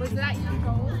that your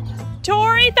goal?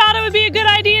 Tori thought it would be a good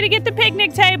idea to get the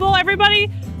picnic table. Everybody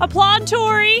applaud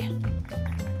Tori.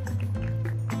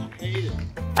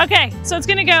 Okay, so it's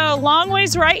gonna go long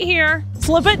ways right here.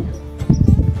 Flip it.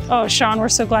 Oh, Sean, we're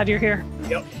so glad you're here.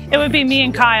 Yep. It would be me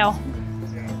and Kyle.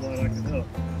 Yeah, I'm glad I could help.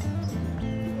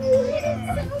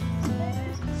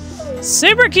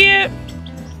 Super cute.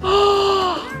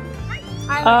 I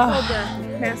haven't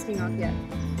pulled the masking off yet.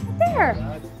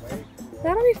 There.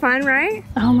 That'll be fun, right?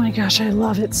 Oh my gosh, I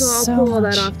love it so much. So I'll pull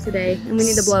that off today, and we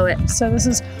need to blow it. So this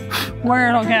is where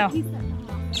it'll go.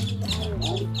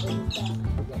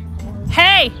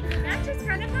 Hey! That's just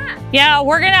kind of hot. Yeah,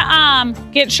 we're gonna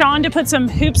get Sean to put some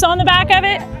hoops on the back of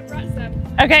it. I brought some.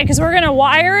 Okay, because we're gonna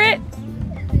wire it.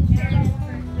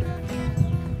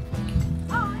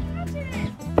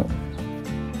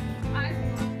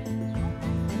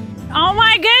 Oh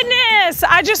my goodness!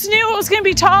 I just knew it was gonna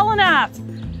be tall enough.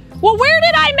 Well, where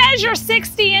did I measure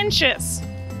 60 inches?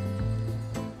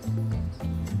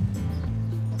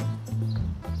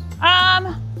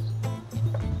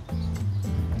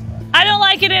 I don't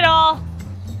like it at all.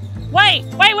 Wait,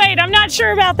 I'm not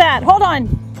sure about that. Hold on.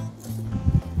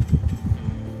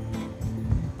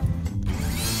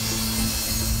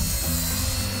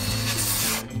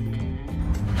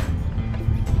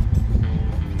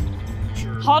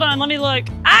 Hold on, let me look.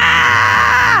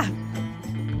 Ah!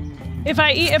 If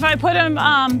I put them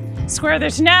square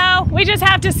this, no, we just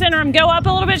have to center them. Go up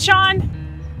a little bit, Sean.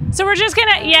 So we're just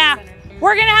gonna,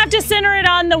 we're gonna have to center it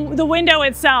on the window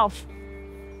itself.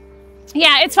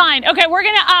 Yeah, it's fine. Okay, we're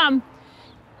just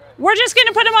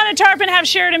gonna put them on a tarp and have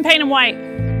Sheridan paint them white.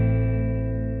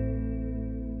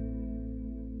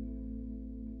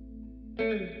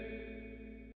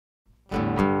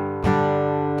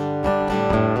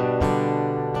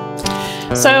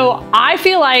 So I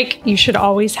feel like you should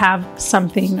always have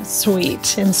something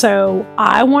sweet. And so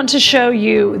I want to show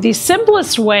you the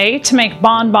simplest way to make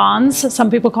bonbons. Some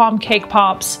people call them cake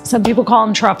pops. Some people call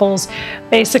them truffles.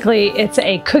 Basically, it's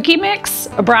a cookie mix,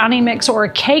 a brownie mix, or a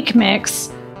cake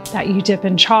mix that you dip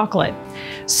in chocolate.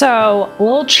 So a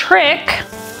little trick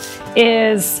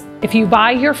is if you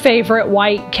buy your favorite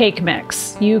white cake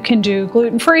mix, you can do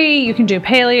gluten-free, you can do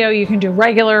paleo, you can do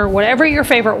regular, whatever your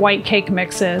favorite white cake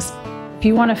mix is. If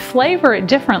you want to flavor it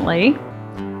differently,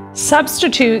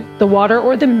 substitute the water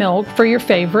or the milk for your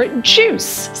favorite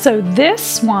juice. So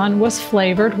this one was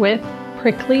flavored with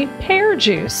prickly pear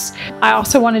juice. I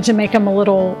also wanted to make them a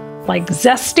little like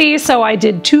zesty, so I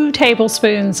did 2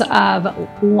 tablespoons of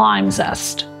lime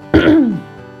zest.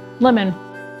 Lemon,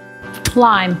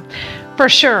 lime, for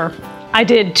sure. I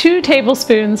did 2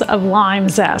 tablespoons of lime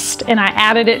zest and I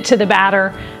added it to the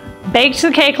batter, baked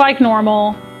the cake like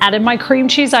normal, added my cream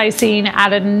cheese icing,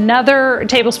 added another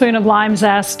tablespoon of lime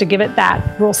zest to give it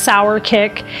that real sour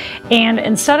kick. And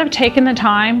instead of taking the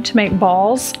time to make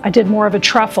balls, I did more of a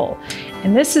truffle.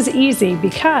 And this is easy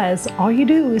because all you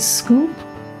do is scoop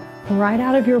right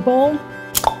out of your bowl,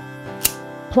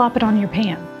 plop it on your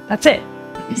pan. That's it.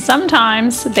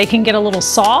 Sometimes they can get a little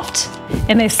soft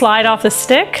and they slide off the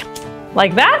stick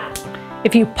like that.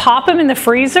 If you pop them in the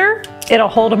freezer, it'll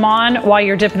hold them on while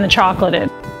you're dipping the chocolate in.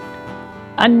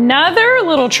 Another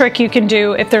little trick you can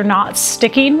do if they're not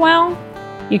sticking well,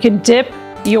 you can dip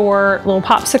your little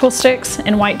popsicle sticks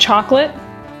in white chocolate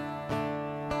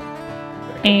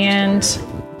and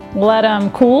let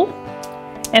them cool,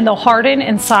 and they'll harden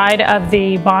inside of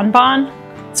the bonbon,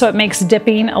 so it makes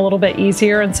dipping a little bit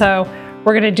easier. And so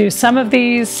we're gonna do some of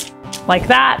these like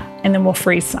that, and then we'll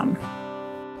freeze some.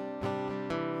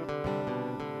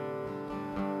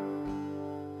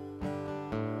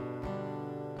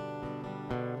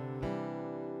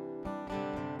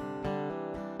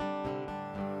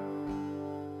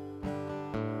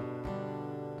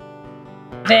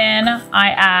 Then I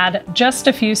add just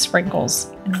a few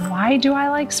sprinkles. And why do I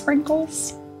like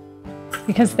sprinkles?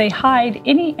 Because they hide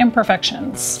any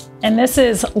imperfections. And this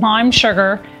is lime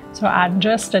sugar, so add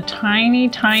just a tiny,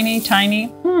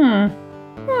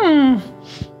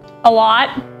 a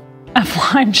lot of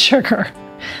lime sugar.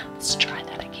 Let's try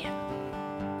that again.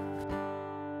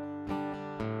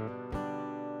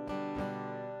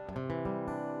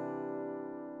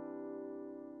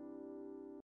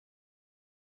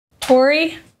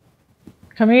 Tori,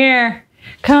 come here.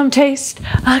 Come taste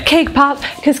a cake pop,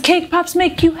 cause cake pops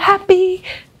make you happy.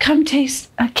 Come taste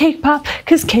a cake pop,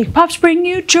 cause cake pops bring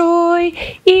you joy,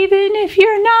 even if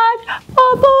you're not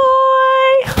a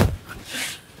boy.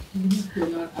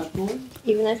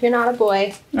 Even if you're not a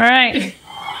boy. All right.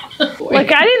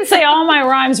 Look, I didn't say all my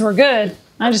rhymes were good.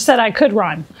 I just said I could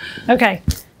rhyme. Okay,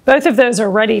 both of those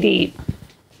are ready to eat.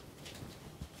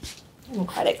 I'm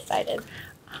quite excited.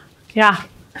 Yeah.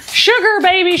 Sugar,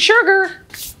 baby, sugar.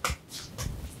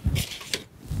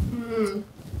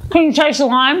 Can you taste the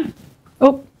lime?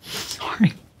 Oh,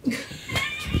 sorry.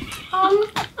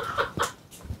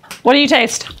 What do you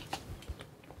taste?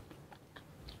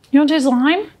 You don't taste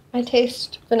lime? I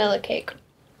taste vanilla cake.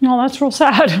 No, that's real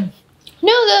sad.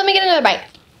 No, let me get another bite.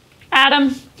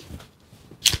 Adam,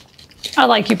 I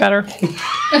like you better.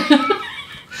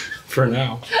 For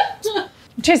now.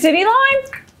 Taste any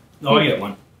lime? Oh, I get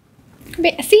one.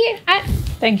 See,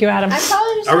 thank you, Adam.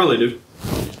 I really do.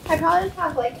 I probably just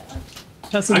have like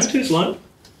I can taste lime.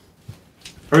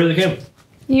 I really can.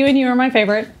 You and you are my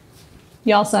favorite.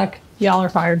 Y'all suck. Y'all are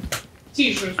fired.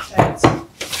 T-shirt stats.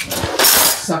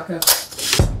 Sucker.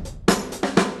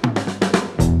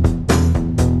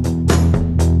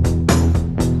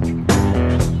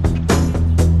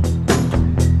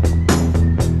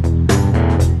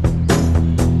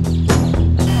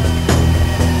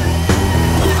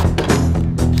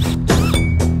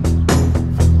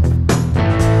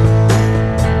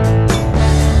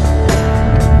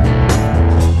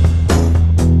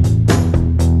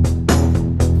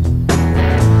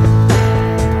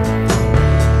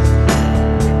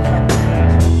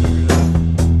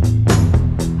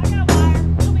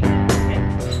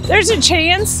 There's a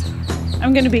chance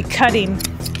I'm going to be cutting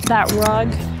that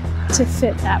rug to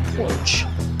fit that porch.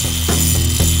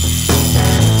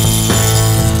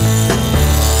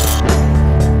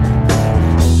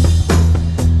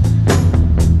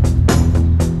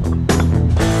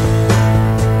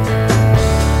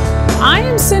 I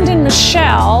am sending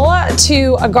Michelle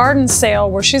to a garden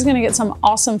sale where she's going to get some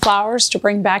awesome flowers to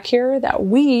bring back here that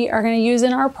we are going to use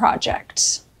in our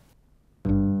project.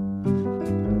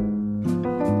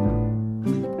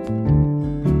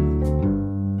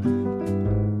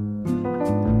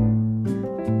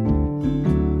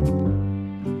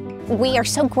 We are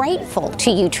so grateful to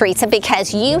you, Teresa,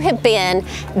 because you have been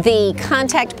the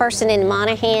contact person in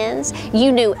Monahans.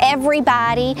 You knew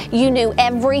everybody, you knew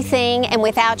everything, and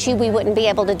without you, we wouldn't be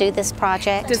able to do this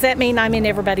project. Does that mean I'm in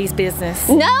everybody's business?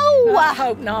 No! I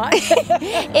hope not.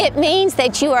 It means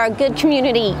that you are a good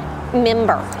community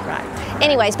member. Right.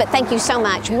 Anyways, but thank you so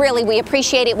much. Really, we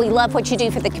appreciate it. We love what you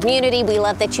do for the community. We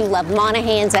love that you love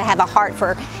Monahans and have a heart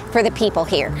for the people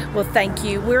here. Well, thank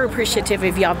you. We're appreciative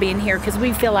of y'all being here because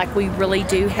we feel like we really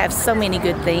do have so many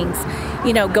good things,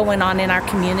 you know, going on in our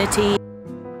community.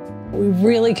 We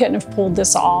really couldn't have pulled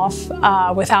this off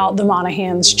without the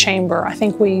Monahans Chamber. I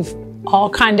think we've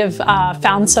all kind of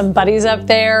found some buddies up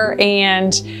there,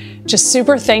 and just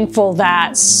super thankful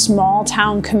that small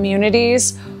town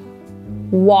communities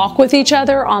walk with each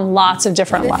other on lots of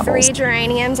different levels. 3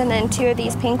 geraniums and then 2 of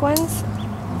these pink ones.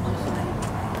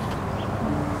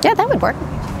 Yeah, that would work.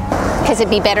 Because it'd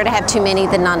be better to have too many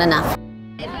than not enough.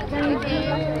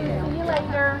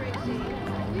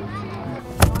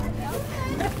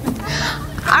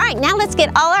 All right, right, now let's get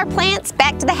all our plants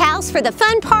back to the house for the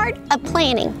fun part of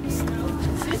planting.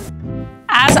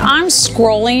 As I'm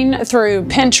scrolling through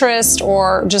Pinterest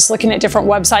or just looking at different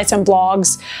websites and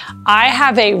blogs, I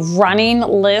have a running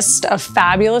list of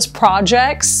fabulous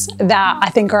projects that I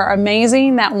think are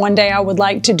amazing that one day I would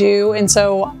like to do. And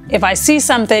so if I see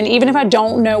something, even if I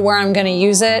don't know where I'm going to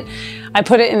use it, I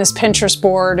put it in this Pinterest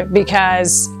board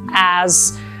because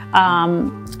as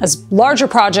larger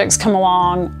projects come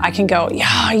along, I can go,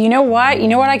 yeah, you know what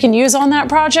I can use on that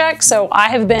project? So I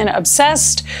have been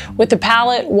obsessed with the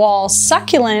pallet wall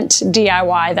succulent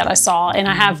DIY that I saw, and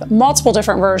I have multiple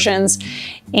different versions,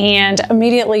 and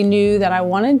immediately knew that I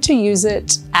wanted to use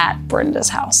it at Brenda's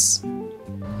house.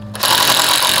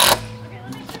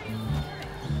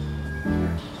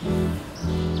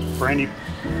 Brandy,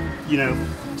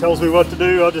 tells me what to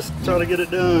do. I'll just try to get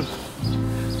it done.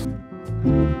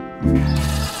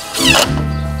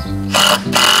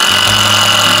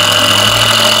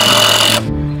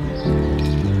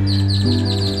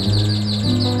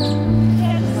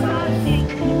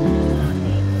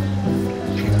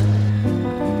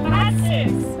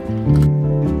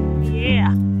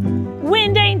 Yeah.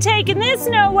 Wind ain't taking this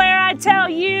nowhere, I tell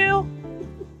you.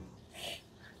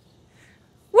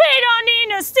 We don't need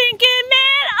no stinking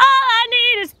man. All I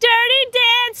need is dirty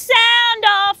dance sound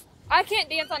off. I can't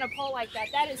dance on a pole like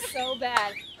that. That is so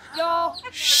bad. Y'all.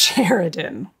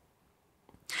 Sheridan.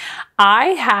 I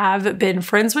have been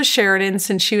friends with Sheridan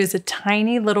since she was a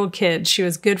tiny little kid. She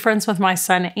was good friends with my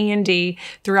son, Andy,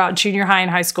 throughout junior high and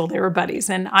high school. They were buddies,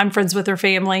 and I'm friends with her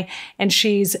family, and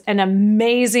she's an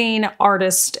amazing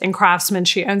artist and craftsman.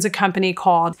 She owns a company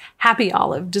called Happy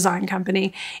Olive Design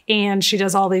Company, and she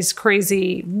does all these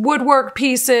crazy woodwork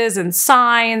pieces and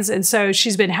signs, and so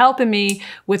she's been helping me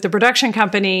with the production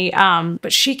company,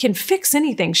 but she can fix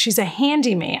anything. She's a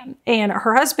handyman, and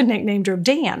her husband nicknamed her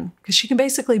Dan because she can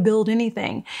basically build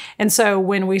anything. And so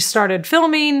when we started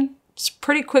filming,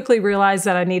 pretty quickly realized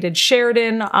that I needed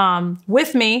Sheridan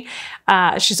with me.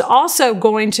 She's also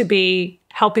going to be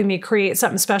helping me create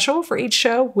something special for each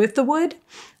show with the wood.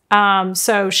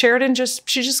 So Sheridan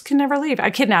she just can never leave. I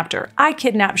kidnapped her. I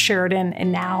kidnapped Sheridan,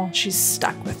 and now she's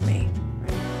stuck with me.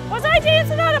 Was I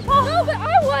dancing on a pole? No, but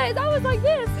I was like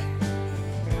this.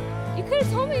 You could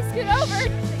have told me to scoot over.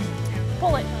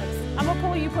 Pull it. I'm gonna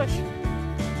pull, you push.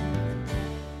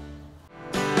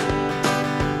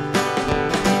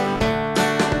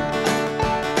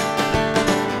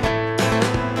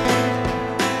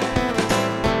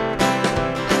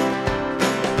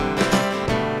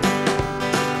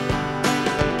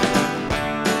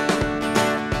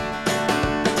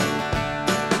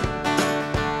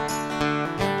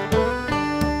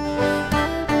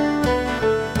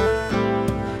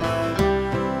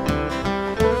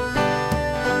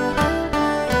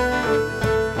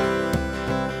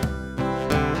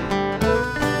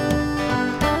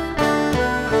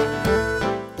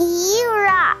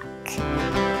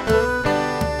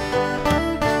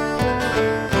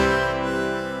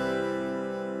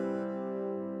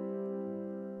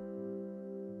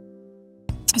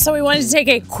 So we wanted to take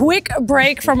a quick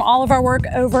break from all of our work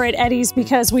over at Eddie's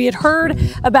because we had heard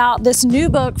about this new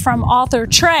book from author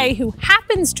Trey, who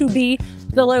happens to be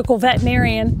the local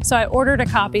veterinarian. So I ordered a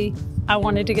copy. I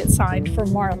wanted to get signed for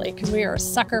Marley because we are a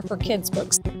sucker for kids'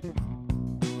 books. Eddie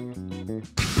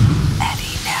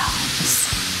knows.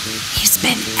 He's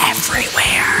been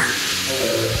everywhere.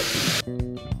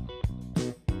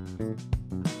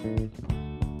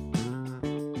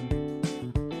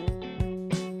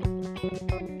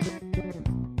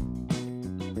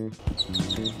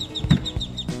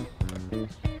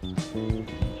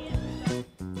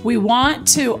 We want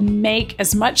to make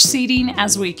as much seating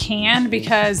as we can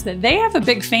because they have a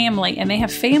big family and they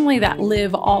have family that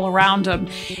live all around them.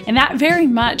 And that very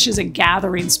much is a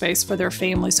gathering space for their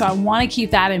family. So I want to keep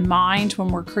that in mind when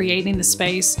we're creating the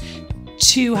space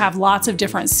to have lots of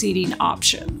different seating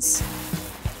options.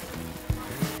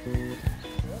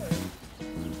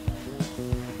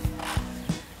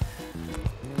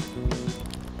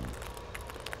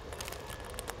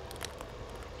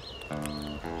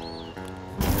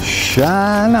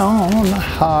 Shine on the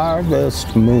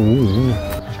harvest moon.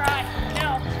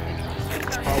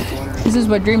 This is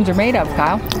what dreams are made of,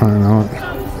 Kyle. I know.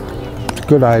 It's a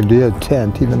good idea,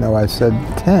 tent, even though I said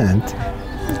tent.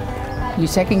 You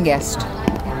second guessed.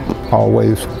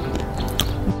 Always.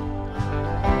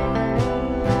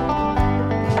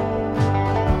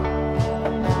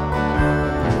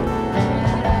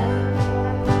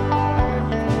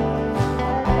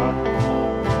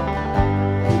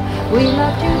 We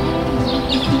love you.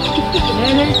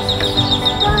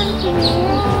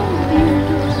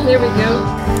 There we go.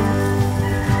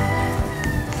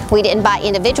 We didn't buy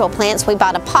individual plants, we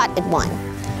bought a potted one.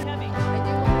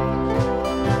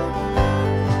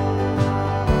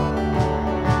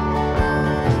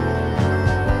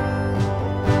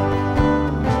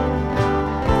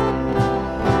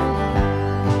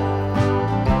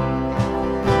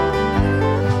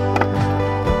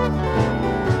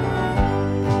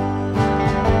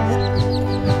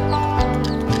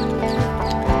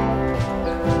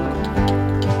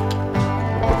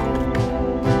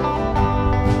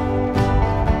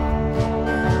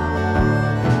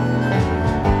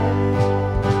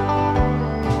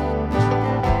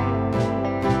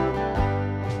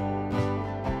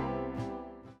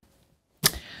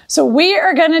 So we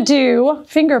are going to do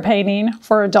finger painting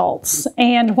for adults.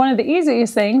 And one of the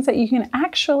easiest things that you can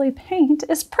actually paint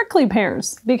is prickly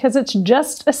pears, because it's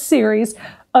just a series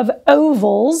of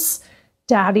ovals,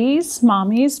 daddy's,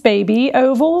 mommy's, baby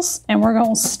ovals, and we're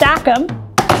going to stack them.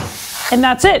 And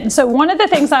that's it. And so one of the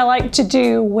things I like to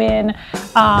do when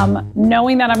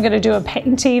knowing that I'm going to do a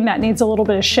painting that needs a little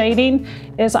bit of shading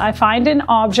is I find an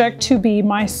object to be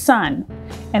my sun.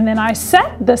 And then I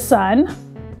set the sun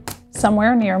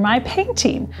somewhere near my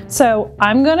painting. So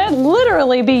I'm gonna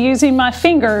literally be using my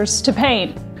fingers to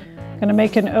paint. I'm gonna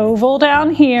make an oval down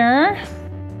here.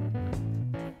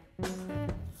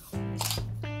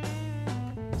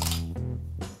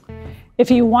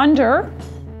 If you wonder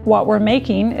what we're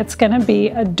making, it's gonna be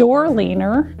a door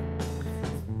leaner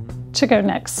to go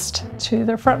next to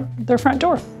their front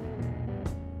door.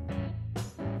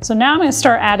 So now I'm gonna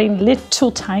start adding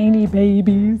little tiny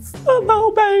babies,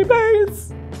 little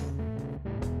babies.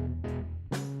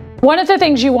 One of the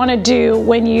things you want to do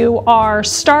when you are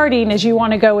starting is you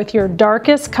want to go with your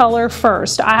darkest color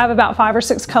first. I have about 5 or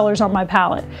 6 colors on my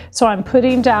palette. So I'm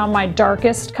putting down my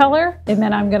darkest color, and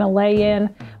then I'm going to lay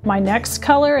in my next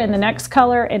color and the next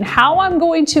color. And how I'm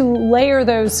going to layer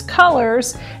those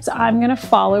colors is I'm going to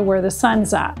follow where the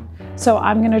sun's at. So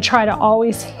I'm going to try to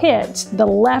always hit the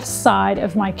left side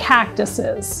of my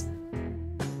cactuses.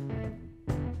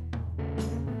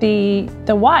 The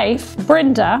wife,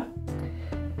 Brenda,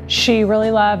 she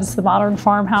really loves the modern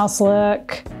farmhouse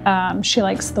look. She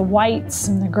likes the whites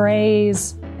and the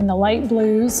grays and the light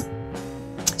blues.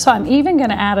 So I'm even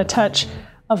going to add a touch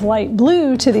of light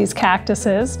blue to these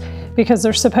cactuses because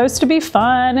they're supposed to be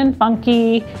fun and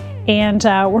funky, and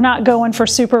we're not going for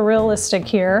super realistic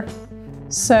here.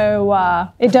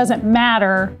 So it doesn't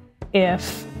matter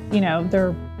if, you know,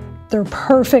 they're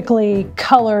perfectly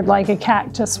colored like a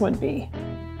cactus would be.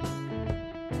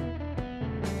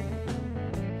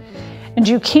 And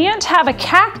you can't have a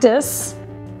cactus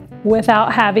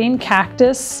without having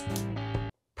cactus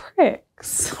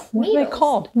pricks. What are they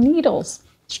called? Needles.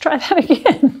 Let's try that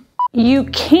again. You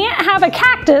can't have a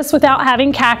cactus without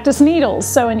having cactus needles.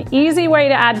 So an easy way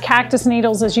to add cactus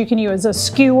needles is you can use a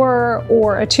skewer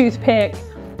or a toothpick.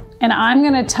 And I'm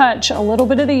gonna touch a little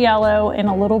bit of the yellow and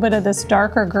a little bit of this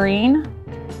darker green.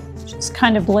 Just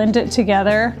kind of blend it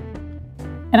together.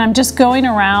 And I'm just going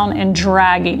around and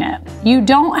dragging it. You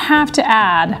don't have to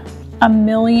add a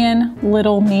million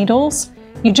little needles.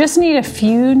 You just need a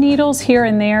few needles here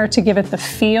and there to give it the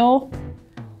feel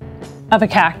of a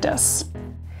cactus.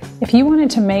 If you wanted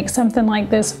to make something like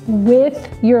this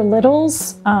with your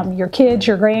littles, your kids,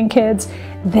 your grandkids,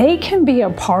 they can be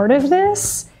a part of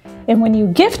this. And when you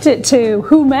gift it to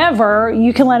whomever,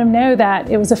 you can let them know that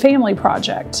it was a family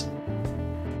project.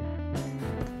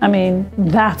 I mean,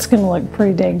 that's gonna look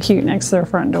pretty dang cute next to their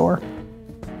front door.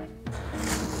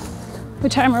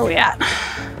 What time are we at?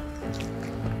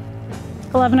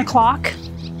 11 o'clock.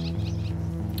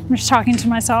 I'm just talking to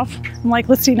myself. I'm like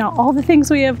listing out all the things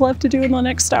we have left to do in the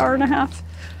next hour and a half.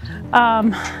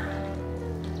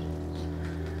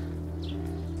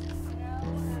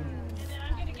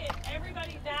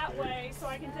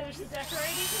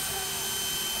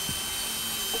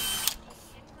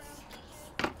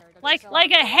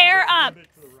 Like a hair up.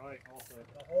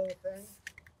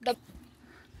 The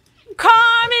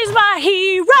calm is my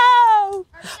hero.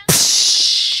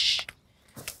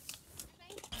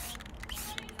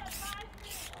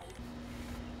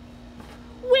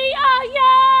 We are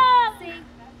young.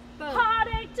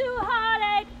 Heartache to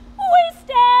heartache, we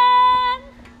stand.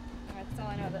 That's all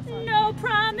I know that song. No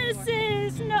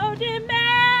promises, no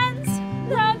demands.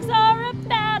 Loves are a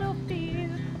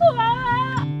battlefield. Whoa.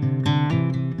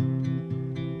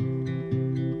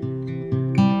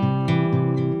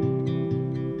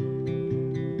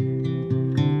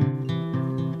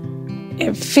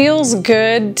 It feels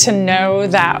good to know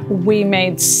that we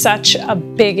made such a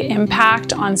big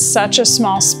impact on such a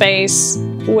small space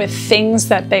with things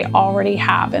that they already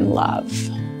have and love.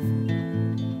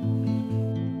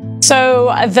 So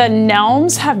the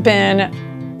Nelms have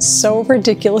been so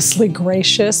ridiculously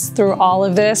gracious through all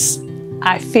of this.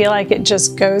 I feel like it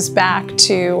just goes back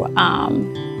to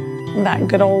that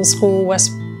good old school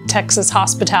West Texas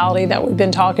hospitality that we've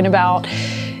been talking about.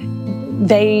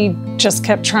 They just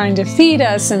kept trying to feed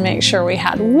us and make sure we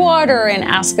had water and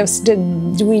ask us, do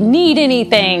we need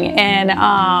anything?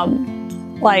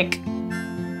 And like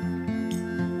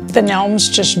the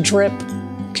Nelms just drip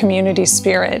community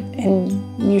spirit, and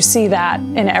you see that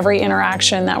in every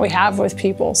interaction that we have with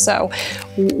people. So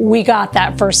we got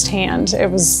that firsthand. It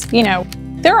was, you know,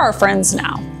 they're our friends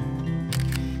now.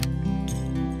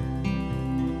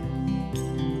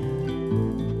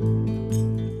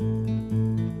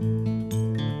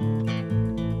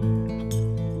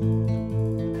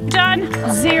 Done.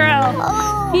 0.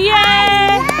 Yay!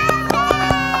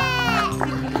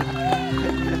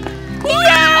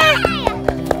 Yay!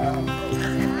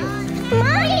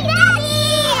 Mommy,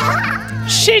 Daddy!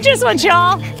 She just wants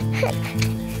y'all.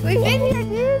 We've been here,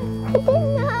 dude.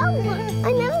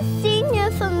 I never seen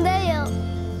you from there.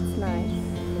 It's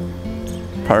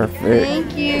nice. Perfect.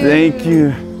 Thank you. Thank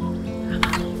you.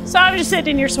 So I'm just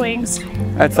sitting in your swings.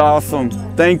 That's awesome.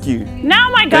 Thank you. Now,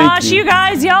 my gosh, you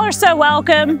guys, y'all are so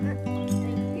welcome.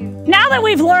 Now that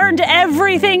we've learned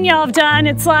everything y'all have done,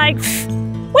 it's like,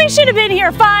 we should have been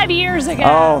here 5 years ago.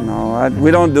 Oh, no, we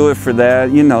don't do it for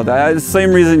that. You know that. It's the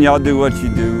same reason y'all do what you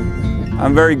do.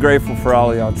 I'm very grateful for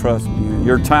all of y'all, trust me.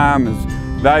 Your time is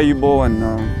valuable, and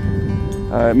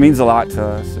it means a lot to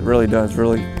us. It really does,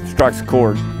 really strikes a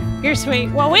chord. You're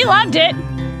sweet. Well, we loved it.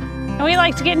 And we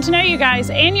like to get to know you guys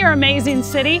and your amazing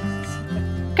city,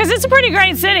 because it's a pretty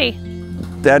great city.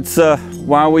 That's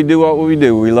why we do what we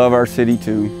do. We love our city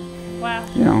too. Wow.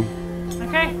 You know.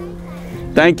 Okay.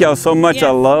 Thank y'all so much. Yes. I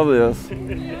love this.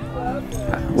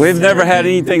 We've never had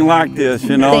anything like this,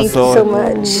 you know. Thank you so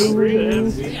much.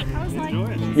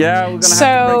 Yeah, we're gonna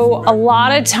so a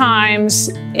lot of times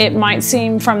it might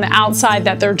seem from the outside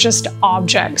that they're just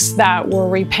objects that we're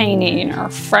repainting or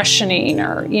freshening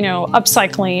or, you know,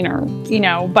 upcycling or, you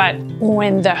know, but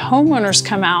when the homeowners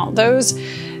come out, those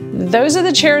are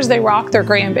the chairs they rock their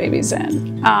grandbabies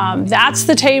in. That's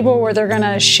the table where they're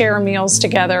gonna share meals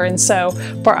together. And so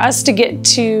for us to get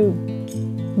to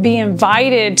be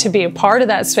invited to be a part of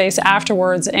that space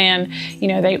afterwards, and you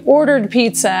know, they ordered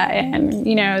pizza and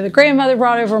you know, the grandmother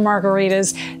brought over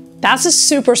margaritas, that's a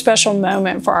super special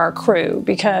moment for our crew,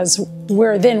 because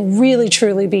we're then really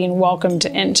truly being welcomed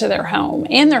into their home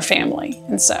and their family.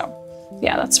 And so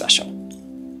yeah, that's special.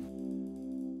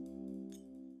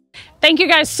 Thank you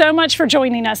guys so much for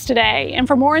joining us today. And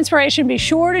for more inspiration, be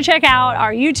sure to check out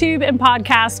our YouTube and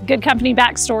podcast, Good Company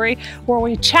Backstory, where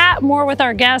we chat more with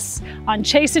our guests on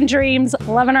chasing dreams,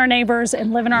 loving our neighbors,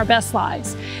 and living our best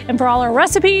lives. And for all our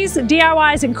recipes,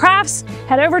 DIYs, and crafts,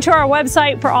 head over to our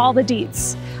website for all the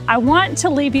deets. I want to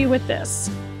leave you with this.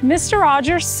 Mr.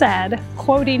 Rogers said,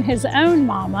 quoting his own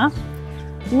mama,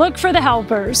 "Look for the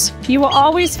helpers. You will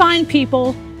always find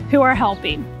people who are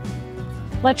helping."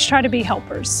 Let's try to be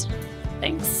helpers.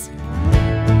 Thanks.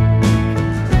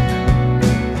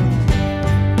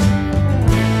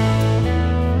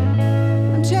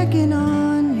 I'm checking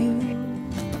on you.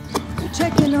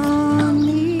 Checking on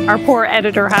me. Our poor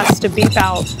editor has to beep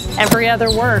out every other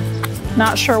word.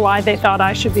 Not sure why they thought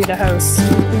I should be the host.